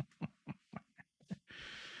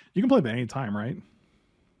 you can play that any time, right?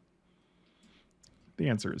 The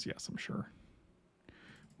answer is yes, I'm sure.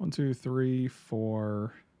 1, 2, 3,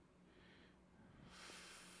 4.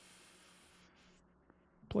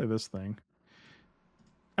 Play this thing.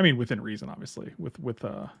 I mean, within reason, obviously. With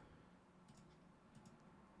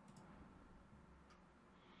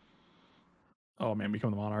Oh man,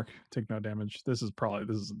 become the monarch. Take no damage. This is probably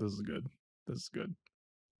this is good. This is good.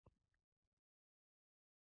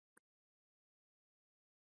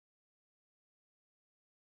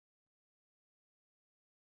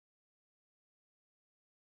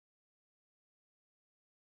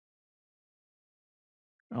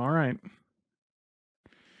 All right.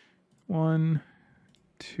 1,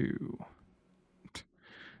 2.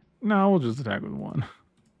 No, we'll just attack with 1.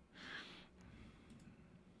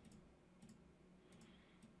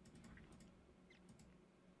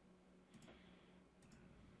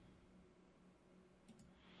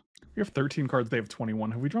 We have 13 cards. They have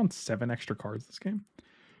 21. Have we drawn 7 extra cards this game?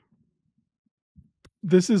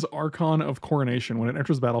 This is Archon of Coronation. When it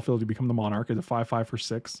enters the battlefield, you become the monarch. It's a 5/5 for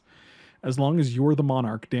 6. As long as you're the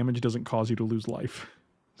monarch, damage doesn't cause you to lose life.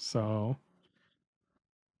 So,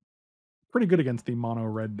 pretty good against the mono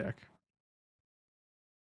red deck.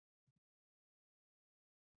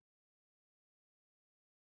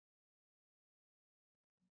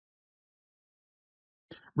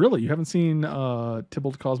 Really, you haven't seen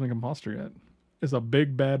Tybalt Cosmic Imposter yet? It's a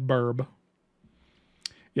big bad burb.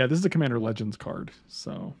 Yeah, this is a Commander Legends card,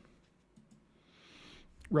 so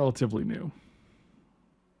relatively new.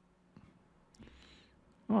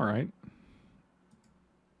 All right.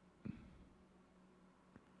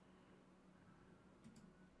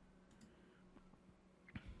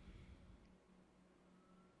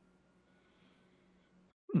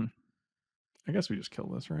 Hmm. I guess we just kill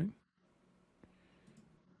this, right?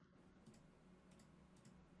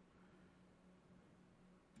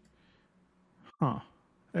 Huh.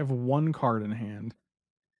 I have 1 card in hand.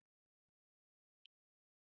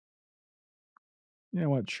 You know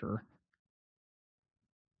what? Sure.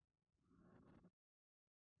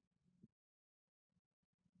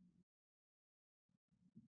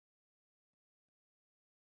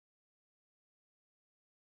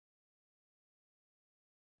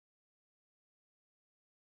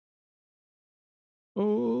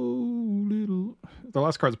 Oh, little. The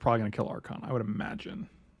last card's probably going to kill Archon, I would imagine.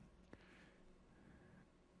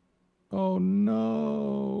 Oh,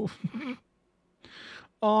 no. no.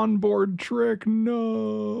 Onboard trick,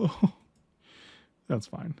 no. That's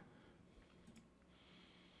fine.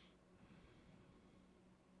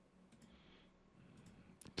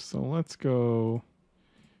 So let's go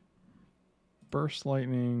burst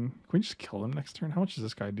lightning. Can we just kill him next turn? How much does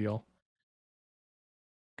this guy deal?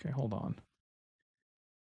 Okay, hold on.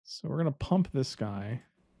 So we're gonna pump this guy.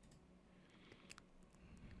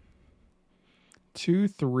 2,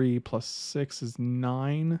 3 plus 6 is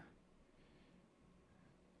 9.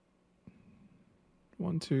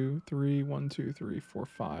 1, 2, 3, 1, 2, 3, 4,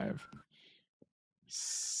 5.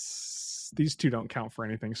 These two don't count for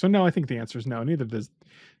anything. So no, I think the answer is no. Neither does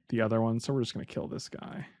the other one. So we're just gonna kill this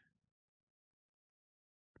guy.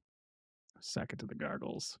 Sack it to the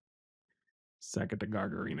gargles. Sack it to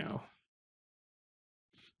Gargarino.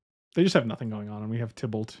 They just have nothing going on, and we have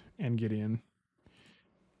Tybalt and Gideon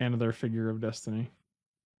and their figure of destiny.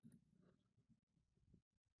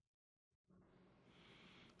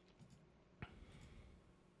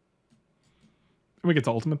 And we get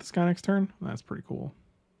to ultimate this guy next turn. That's pretty cool.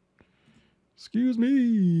 Excuse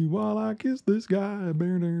me while I kiss this guy.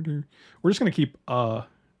 We're just gonna keep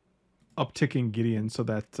upticking Gideon so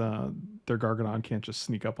that their Gargadon can't just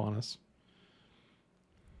sneak up on us.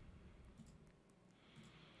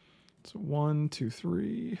 So 1, 2,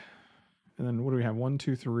 3. And then what do we have? 1,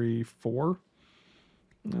 2, 3, 4.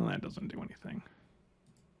 No, that doesn't do anything.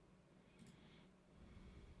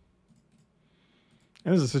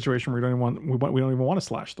 And this is a situation where we don't even want to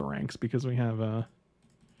slash the ranks because we have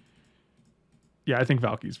yeah, I think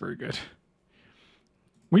Valky's very good.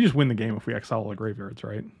 We just win the game if we exile all the graveyards,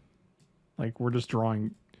 right? Like we're just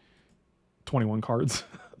drawing 21 cards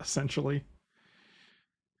essentially.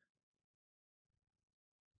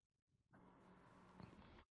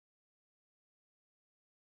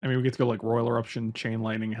 I mean, we get to go like Royal Eruption, Chain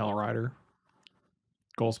Lightning, Hell Rider,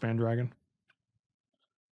 Goldspan Dragon,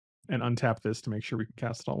 and untap this to make sure we can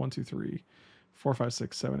cast it all. 1, 2, 3, 4, 5,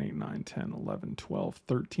 6, 7, 8, 9, 10, 11, 12,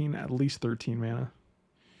 13, at least 13 mana.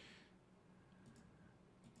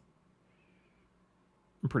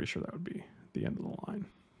 I'm pretty sure that would be the end of the line.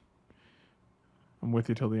 I'm with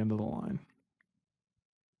you till the end of the line.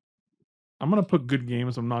 I'm gonna put good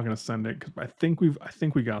games. I'm not gonna send it because I think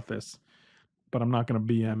we got this, but I'm not gonna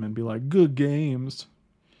BM and be like good games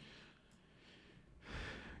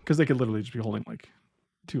because they could literally just be holding like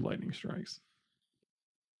 2 lightning strikes.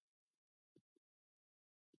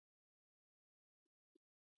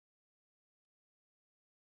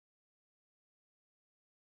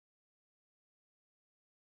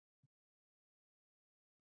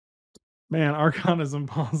 Man, Archon is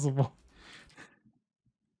impossible.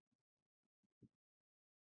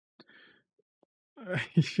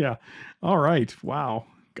 Yeah. All right. Wow.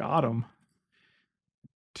 Got him.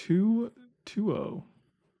 2-2-0.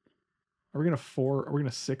 Are we gonna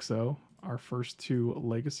 6-0 our first 2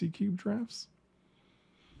 legacy cube drafts?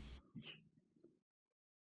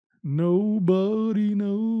 Nobody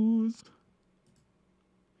knows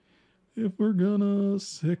if we're gonna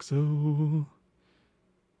 6-0.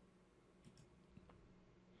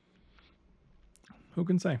 Who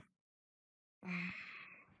can say?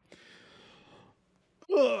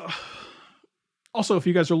 Ugh. Also, if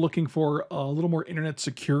you guys are looking for a little more internet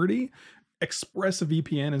security,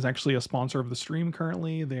 ExpressVPN is actually a sponsor of the stream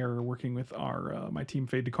currently. They're working with our my team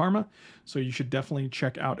Fade to Karma, so you should definitely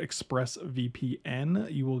check out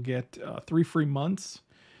ExpressVPN. You will get 3 free months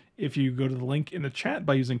if you go to the link in the chat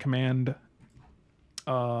by using command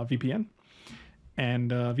VPN.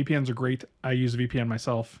 And VPNs are great. I use VPN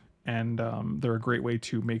myself, and they're a great way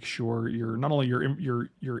to make sure your not only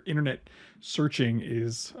your internet searching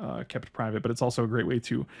is kept private, but it's also a great way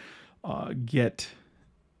to get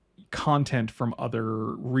content from other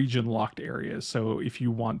region locked areas. So if you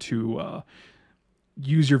want to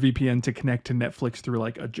use your VPN to connect to Netflix through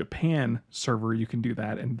like a Japan server, you can do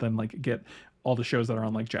that and then like get all the shows that are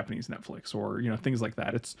on like Japanese Netflix or things like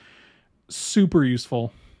that. It's super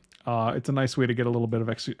useful. It's a nice way to get a little bit of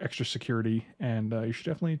extra security, and you should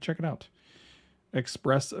definitely check it out.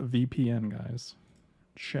 ExpressVPN, guys.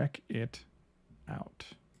 Check it out.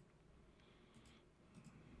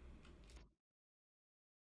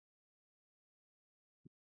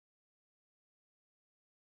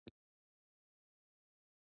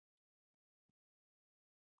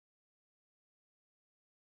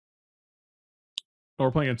 Oh,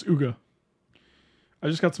 we're playing against Uga. I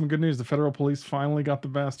just got some good news. The federal police finally got the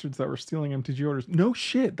bastards that were stealing MTG orders. No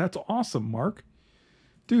shit. That's awesome, Mark.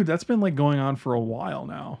 Dude, that's been like going on for a while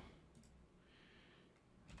now.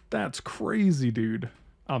 That's crazy, dude.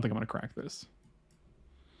 I don't think I'm going to crack this.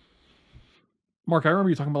 Mark, I remember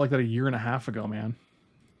you talking about like that a year and a half ago, man.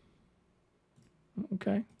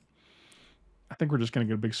 Okay. I think we're just going to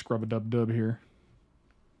get a big scrub-a-dub-dub here.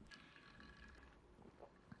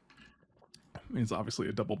 I mean, it's obviously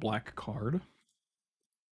a double black card.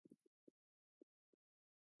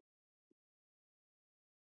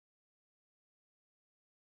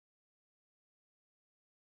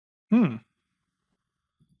 Hmm.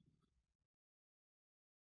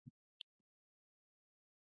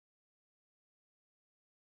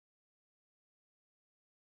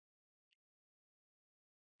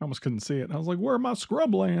 I almost couldn't see it. I was like, where my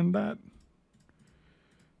scrubland at?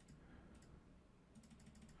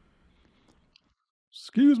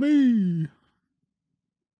 Excuse me.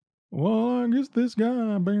 Well, I guess this guy.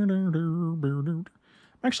 I'm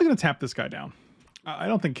actually going to tap this guy down. I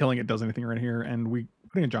don't think killing it does anything right here, and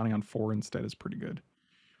putting a Johnny on 4 instead is pretty good.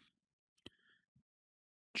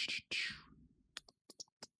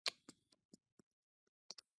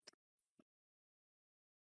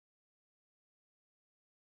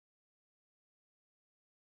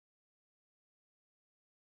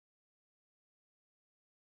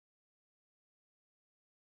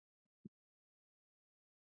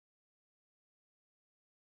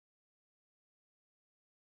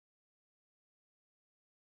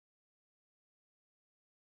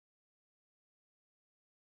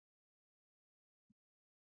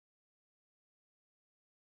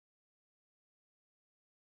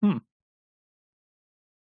 Hmm.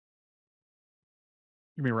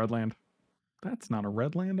 Give me a red land. That's not a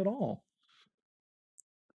red land at all.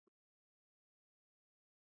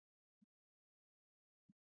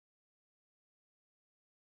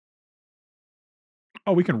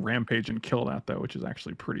 Oh, we can rampage and kill that though, which is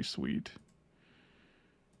actually pretty sweet.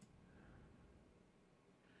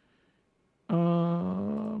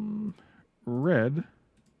 Red,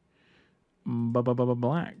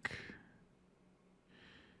 black.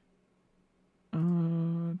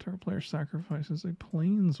 Target player sacrifices a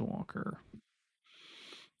planeswalker.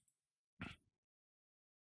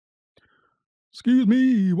 Excuse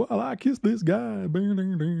me while I kiss this guy. I'm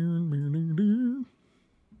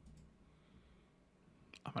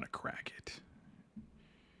gonna crack it.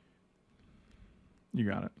 You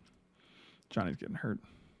got it. Johnny's getting hurt.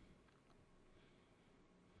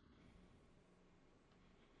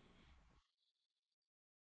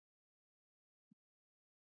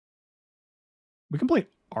 We can play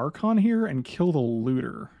Archon here and kill the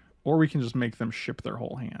looter, or we can just make them ship their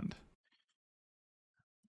whole hand.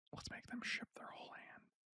 Let's make them ship their whole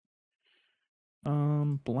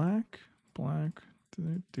hand. Black,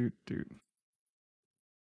 dude.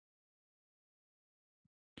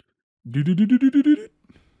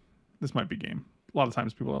 This might be game. A lot of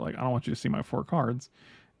times people are like, I don't want you to see my 4 cards.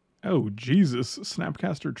 Oh, Jesus.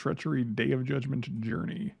 Snapcaster Treachery, Day of Judgment,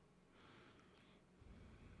 Journey.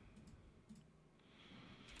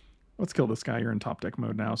 Let's kill this guy. You're in top deck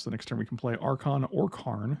mode now, so the next turn we can play Archon or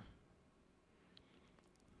Karn.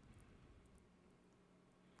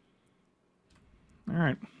 All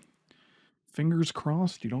right. Fingers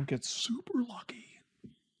crossed you don't get super lucky.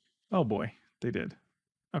 Oh boy, they did.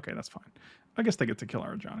 Okay, that's fine. I guess they get to kill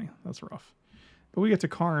our Johnny. That's rough. But we get to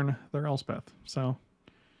Karn their Elspeth, so,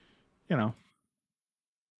 you know.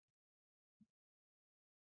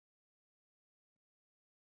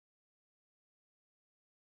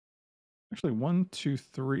 Actually, 1, 2,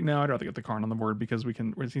 3. No, I'd rather get the Karn on the board because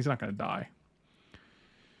he's not going to die.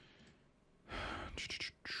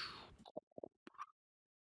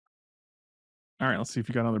 All right, let's see if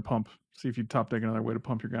you got another pump. See if you top deck another way to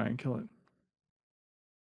pump your guy and kill it.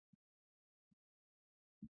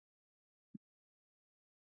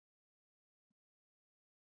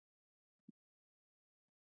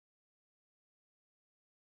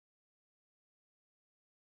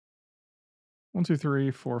 One, two,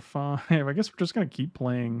 three, four, five. I guess we're just gonna keep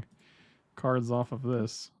playing cards off of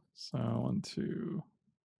this. So 1, 2,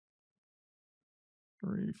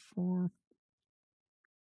 3, 4.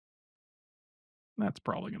 That's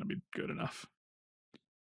probably gonna be good enough.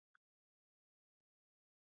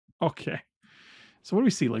 Okay. So what do we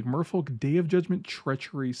see? Like Merfolk, Day of Judgment,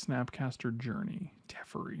 Treachery, Snapcaster, Journey,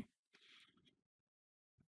 Teferi.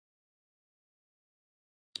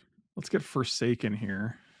 Let's get Forsaken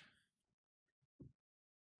here.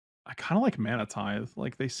 I kind of like Mana Tithe.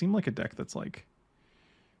 Like they seem like a deck that's like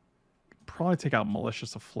probably take out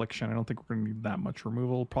Malicious Affliction. I don't think we're gonna need that much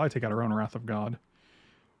removal. Probably take out our own Wrath of God.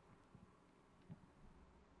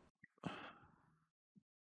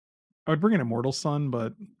 I would bring an Immortal Sun,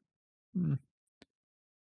 but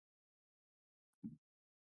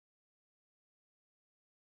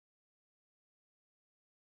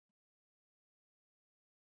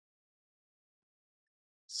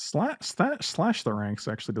slash the ranks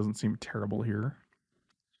actually doesn't seem terrible here.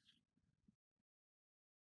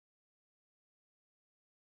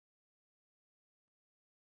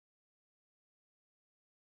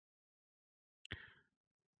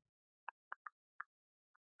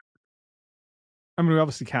 I mean, we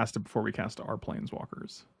obviously cast it before we cast our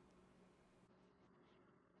planeswalkers.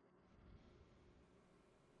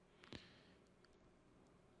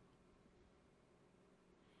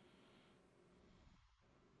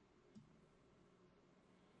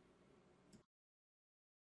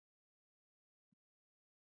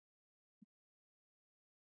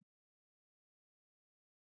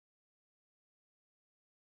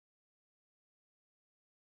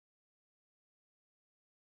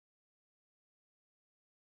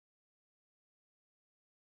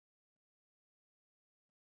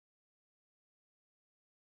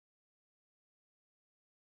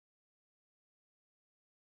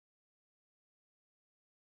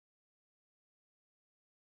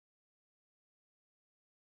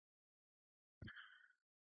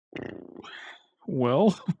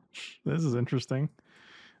 Well, this is interesting.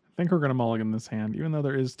 I think we're gonna mulligan this hand, even though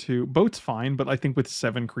there is two. Boat's fine, but I think with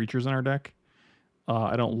 7 creatures in our deck,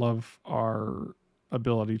 I don't love our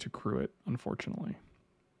ability to crew it, unfortunately.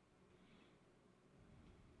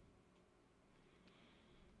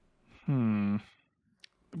 Hmm.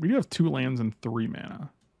 We do have 2 lands and 3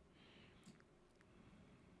 mana.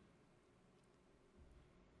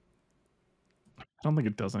 I don't think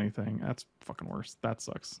it does anything. That's fucking worse. That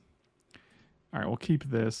sucks. All right, we'll keep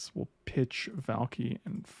this. We'll pitch Valky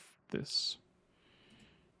and this.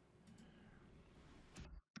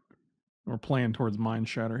 We're playing towards Mind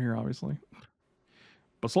Shatter here, obviously.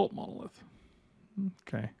 Basalt Monolith.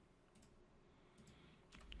 Okay.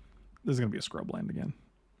 This is going to be a scrub land again.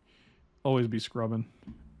 Always be scrubbing.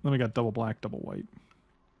 Then we got double black, double white.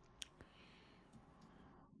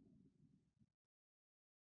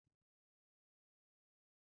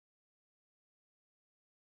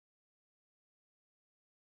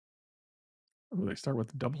 Ooh, they start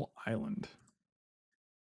with double island.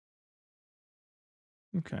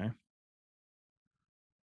 Okay.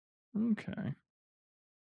 Okay.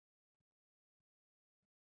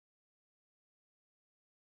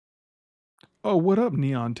 Oh, what up,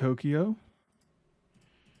 Neon Tokyo?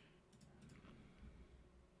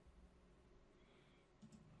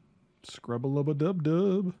 Scrub a lubba dub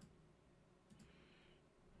dub.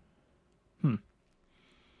 Hmm.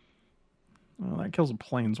 Well, that kills a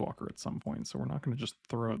planeswalker at some point, so we're not going to just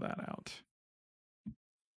throw that out.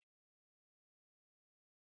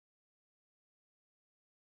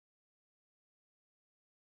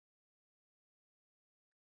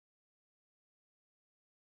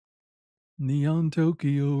 Neon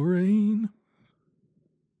Tokyo Rain.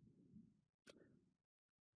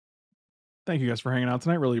 Thank you guys for hanging out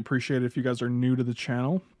tonight. Really appreciate it. If you guys are new to the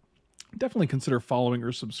channel, definitely consider following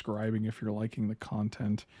or subscribing if you're liking the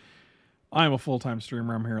content. I'm a full-time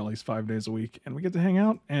streamer. I'm here at least 5 days a week, and we get to hang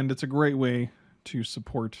out, and it's a great way to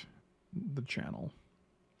support the channel.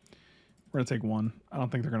 We're going to take one. I don't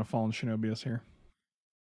think they're going to fall in Shinobi us here.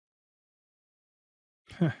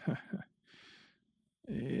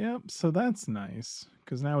 Yep, so that's nice,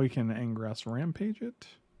 because now we can Ingress Rampage it.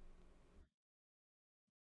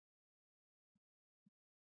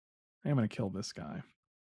 I'm going to kill this guy.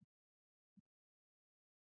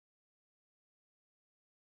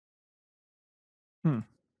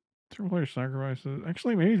 Three player sacrifices.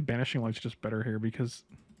 Actually, maybe Banishing Light's just better here because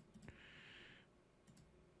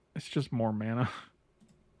it's just more mana.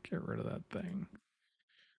 Get rid of that thing.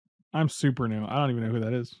 I'm super new. I don't even know who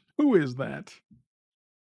that is. Who is that?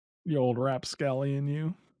 The old rapscallion,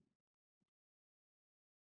 you.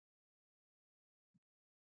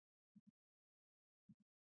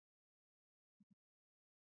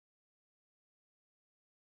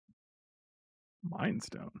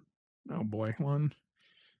 Mindstone. Oh boy. 1,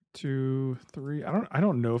 2, 3. I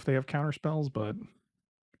don't know if they have counter spells, but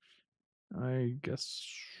I guess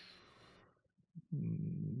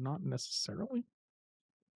not necessarily.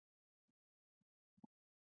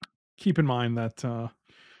 Keep in mind that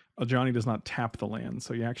Ajani does not tap the land,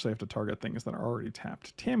 so you actually have to target things that are already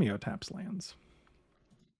tapped. Tamio taps lands.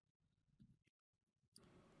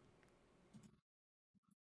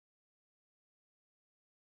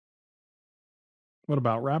 What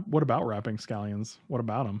about wrapping scallions? What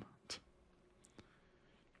about them?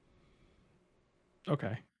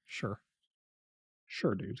 Okay, sure.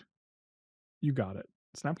 Sure, dude. You got it.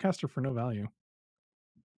 Snapcaster for no value.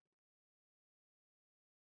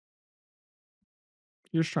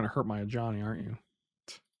 You're just trying to hurt my Ajani, aren't you?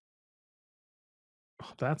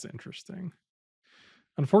 Oh, that's interesting.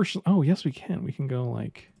 Unfortunately, oh yes, we can. We can go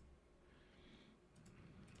like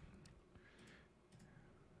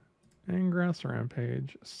Ingress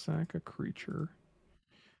Rampage, sack a creature.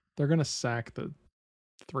 They're gonna sack the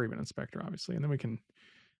 3-minute Spectre, obviously, and then we can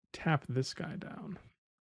tap this guy down.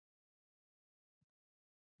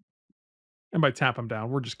 And by tap him down,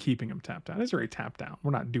 we're just keeping him tapped down. It's already tapped down.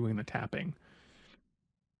 We're not doing the tapping.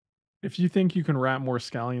 If you think you can rat more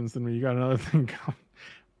scallions than me, you got another thing coming.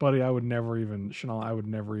 Buddy, I would never even, Chanel, I would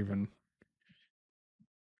never even.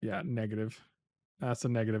 Yeah, negative. That's a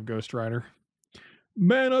negative Ghost Rider.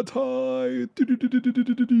 Mana tie!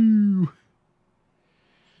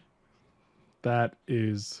 That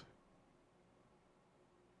is.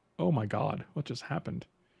 Oh my god, what just happened?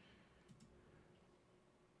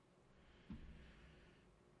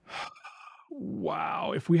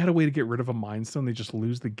 Wow, if we had a way to get rid of a Mind Stone, they just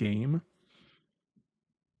lose the game.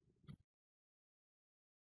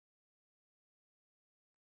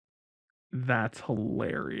 That's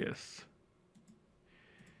hilarious.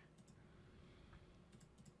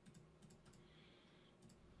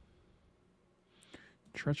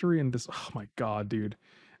 Treachery and oh my god, dude.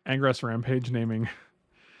 Angress Rampage naming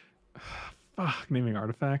fuck naming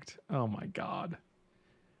artifact. Oh my god.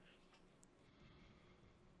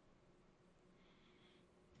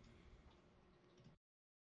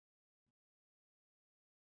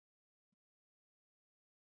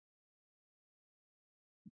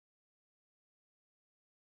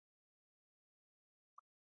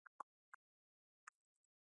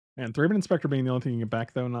 And Thraben Inspector being the only thing you get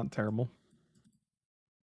back though, not terrible.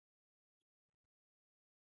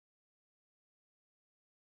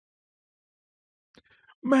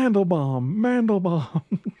 Mandelbaum, Mandelbaum.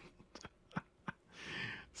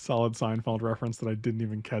 Solid Seinfeld reference that I didn't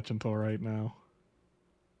even catch until right now.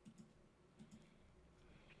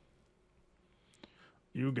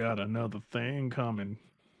 You got another thing coming.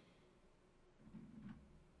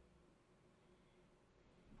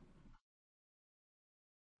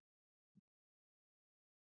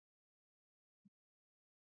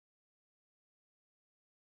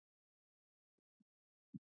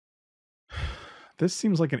 This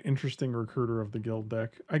seems like an interesting recruiter of the guild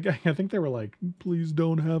deck. I think they were like, please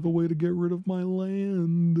don't have a way to get rid of my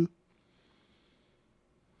land.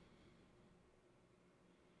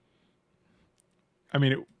 I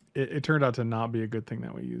mean, it turned out to not be a good thing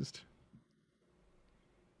that we used.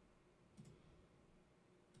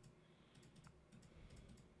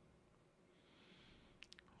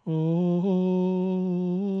 Oh,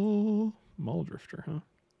 Muldrifter, huh?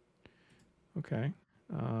 Okay.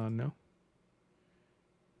 No.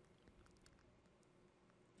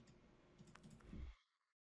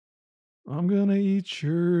 I'm gonna eat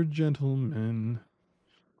your gentleman.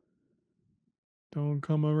 Don't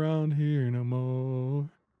come around here no more.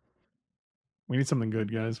 We need something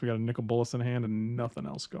good, guys. We got a Nicol Bolas in hand and nothing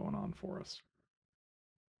else going on for us.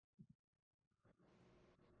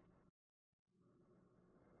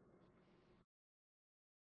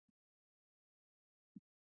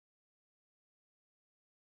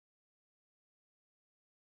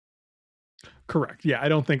 Correct. Yeah, I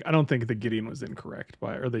don't think the Gideon was incorrect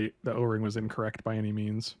by or the O-ring was incorrect by any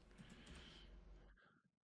means.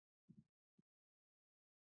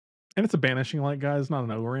 And it's a banishing light, guys, not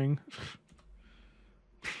an O-ring.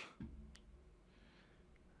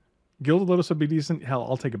 Gilded Lotus would be decent. Hell,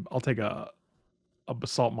 I'll take a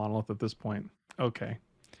basalt monolith at this point. Okay.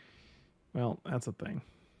 Well, that's a thing.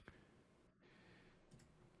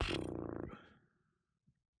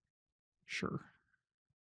 Sure.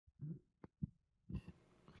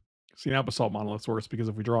 See, now basalt monolith's worse because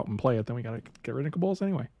if we draw up and play it, then we gotta get rid of Cabols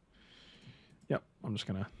anyway. Yep. I'm just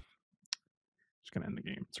gonna end the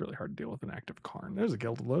game. It's really hard to deal with an active Karn. There's a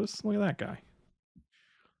Gilded Lotus. Look at that guy.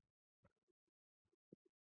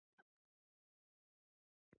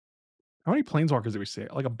 How many planeswalkers did we say?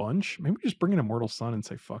 Like a bunch? Maybe we just bring in Immortal Sun and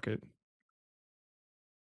say fuck it.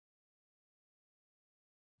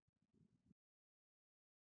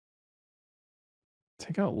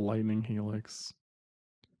 Take out Lightning Helix.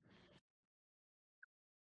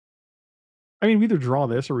 I mean, we either draw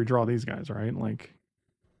this or we draw these guys, right? Like,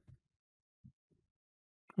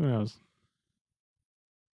 who knows?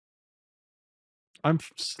 I'm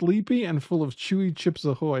sleepy and full of chewy chips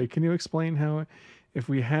ahoy. Can you explain how, if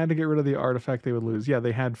we had to get rid of the artifact, they would lose? Yeah,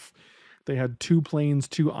 they had 2 planes,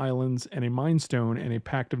 2 islands, and a Mind Stone and a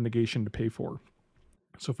Pact of Negation to pay for.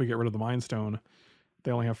 So if we get rid of the Mind Stone,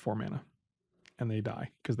 they only have 4 mana, and they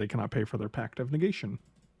die because they cannot pay for their Pact of Negation.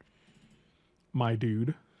 My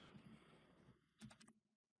dude.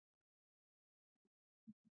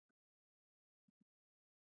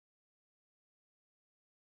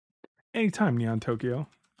 Anytime, Neon Tokyo.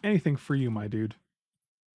 Anything for you, my dude.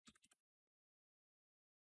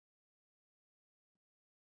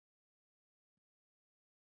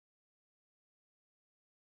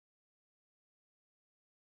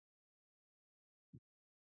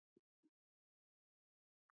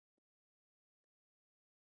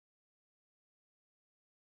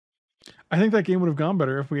 I think that game would have gone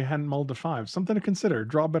better if we hadn't mulled to five. Something to consider.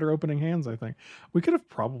 Draw better opening hands, I think. We could have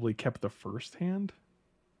probably kept the first hand.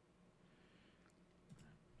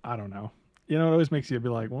 I don't know. You know, it always makes you be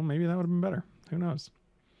like, well, maybe that would have been better. Who knows?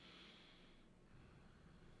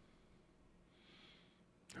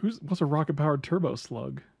 What's a rocket powered turbo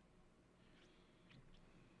slug?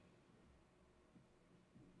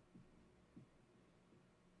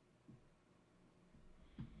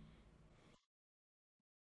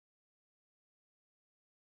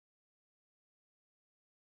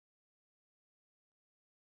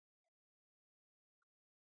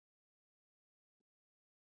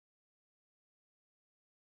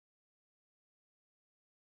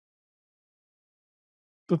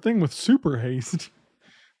 The thing with super haste.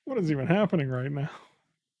 What is even happening right now?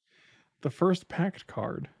 The first packed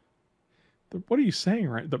card. What are you saying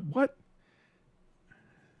right? The what?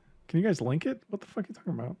 Can you guys link it? What the fuck are you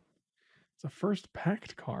talking about? It's a first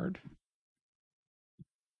packed card.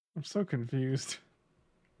 I'm so confused.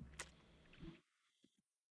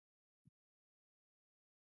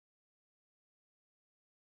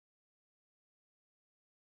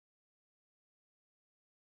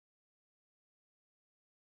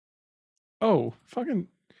 Oh, fucking.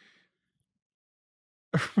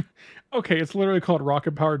 Okay, it's literally called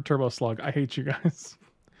rocket powered turbo slug. I hate you guys.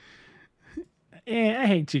 Yeah, I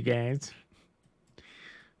hate you guys.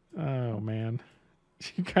 Oh man,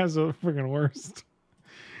 you guys are the freaking worst.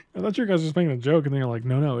 I thought you guys were just making a joke, and then you're like,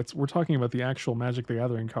 no, no, we're talking about the actual Magic the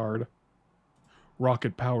Gathering card,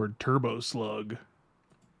 rocket powered turbo slug.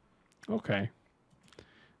 Okay,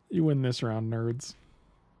 you win this round, nerds.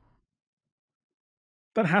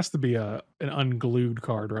 That has to be an unglued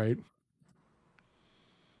card, right?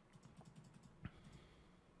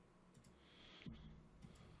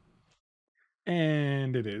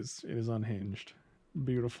 And it is. It is unhinged.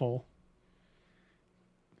 Beautiful.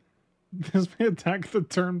 This may attack the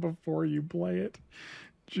turn before you play it.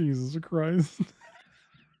 Jesus Christ.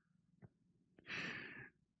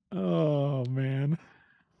 Oh man.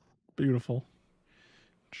 Beautiful.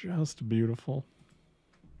 Just beautiful.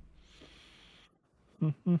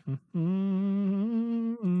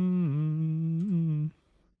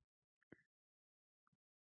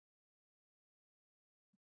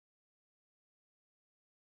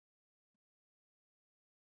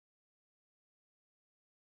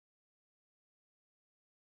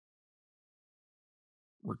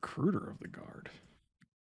 Recruiter of the Guard.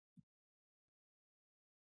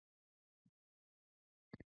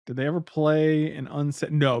 Did they ever play an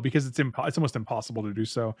unset? No, because it's almost impossible to do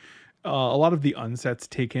so. A lot of the unsets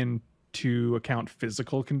take into account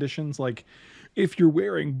physical conditions, like if you're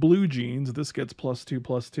wearing blue jeans, this gets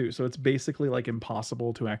 +2/+2. So it's basically like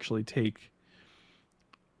impossible to actually take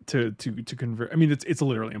to convert. I mean, it's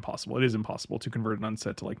literally impossible. It is impossible to convert an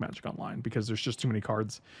unset to like Magic Online because there's just too many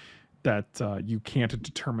cards that you can't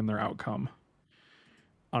determine their outcome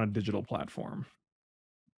on a digital platform.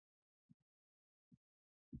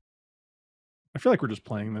 I feel like we're just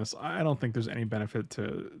playing this. I don't think there's any benefit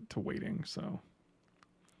to waiting. So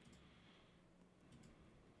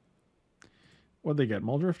what'd they get?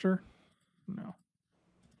 Muldrifter? No.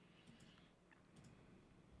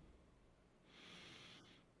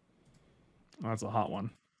 Oh, that's a hot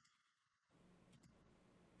one.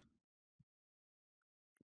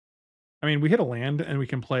 I mean, we hit a land and we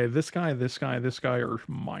can play this guy, this guy, this guy, or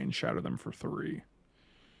mind shatter them for 3.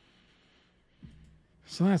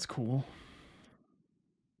 So that's cool.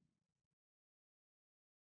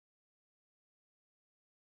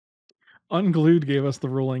 Unglued gave us the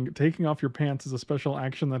ruling taking off your pants is a special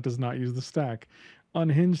action that does not use the stack.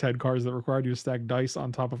 Unhinged had cards that required you to stack dice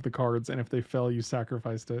on top of the cards, and if they fell, you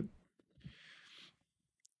sacrificed it.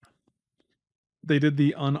 They did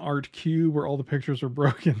the unart cube where all the pictures were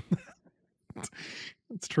broken.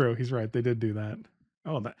 It's true. He's right. They did do that.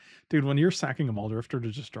 Oh, that dude, when you're sacking a Muldrifter to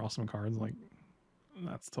just draw some cards, like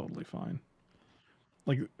that's totally fine.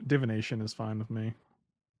 Like divination is fine with me.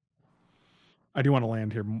 I do want to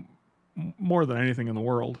land here more than anything in the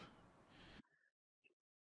world.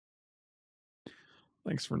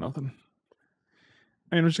 Thanks for nothing.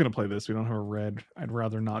 I mean, I'm just gonna play this. We don't have a red. I'd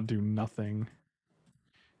rather not do nothing.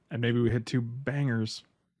 And maybe we hit 2 bangers.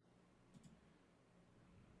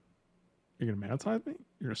 You're gonna mana tithe me?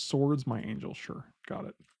 You're gonna swords my angel. Sure. Got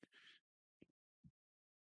it.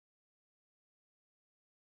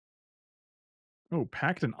 Oh,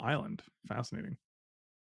 packed an island. Fascinating.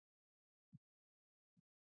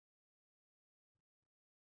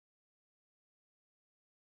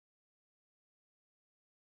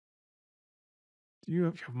 Do you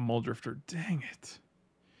have Muldrifter? Dang it.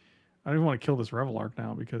 I don't even want to kill this Revel Arc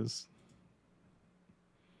now because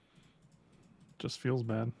Just feels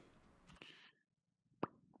bad.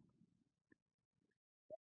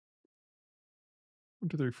 One,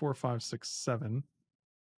 two, three, four, five, six, seven.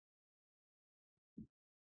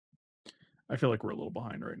 I feel like we're a little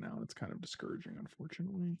behind right now, and it's kind of discouraging,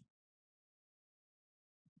 unfortunately.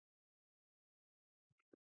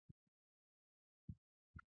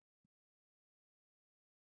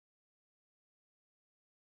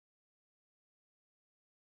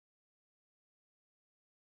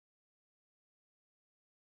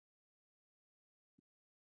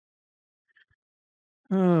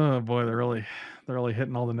 Oh boy, they're really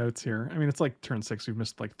hitting all the notes here. I mean, it's like turn 6. We've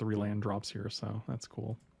missed like 3 land drops here, so that's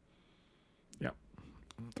cool. Yep,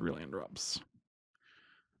 3 land drops.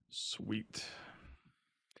 Sweet.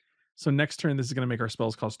 So next turn, this is going to make our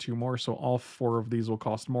spells cost 2 more. So all 4 of these will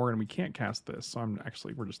cost more, and we can't cast this. So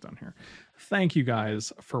we're just done here. Thank you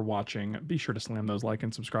guys for watching. Be sure to slam those like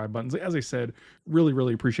and subscribe buttons. As I said, really,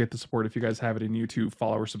 really appreciate the support. If you guys have it in YouTube,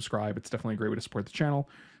 follow or subscribe. It's definitely a great way to support the channel.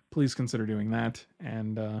 Please consider doing that.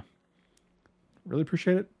 And really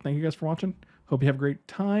appreciate it. Thank you guys for watching. Hope you have a great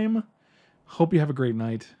time. Hope you have a great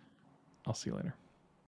night. I'll see you later.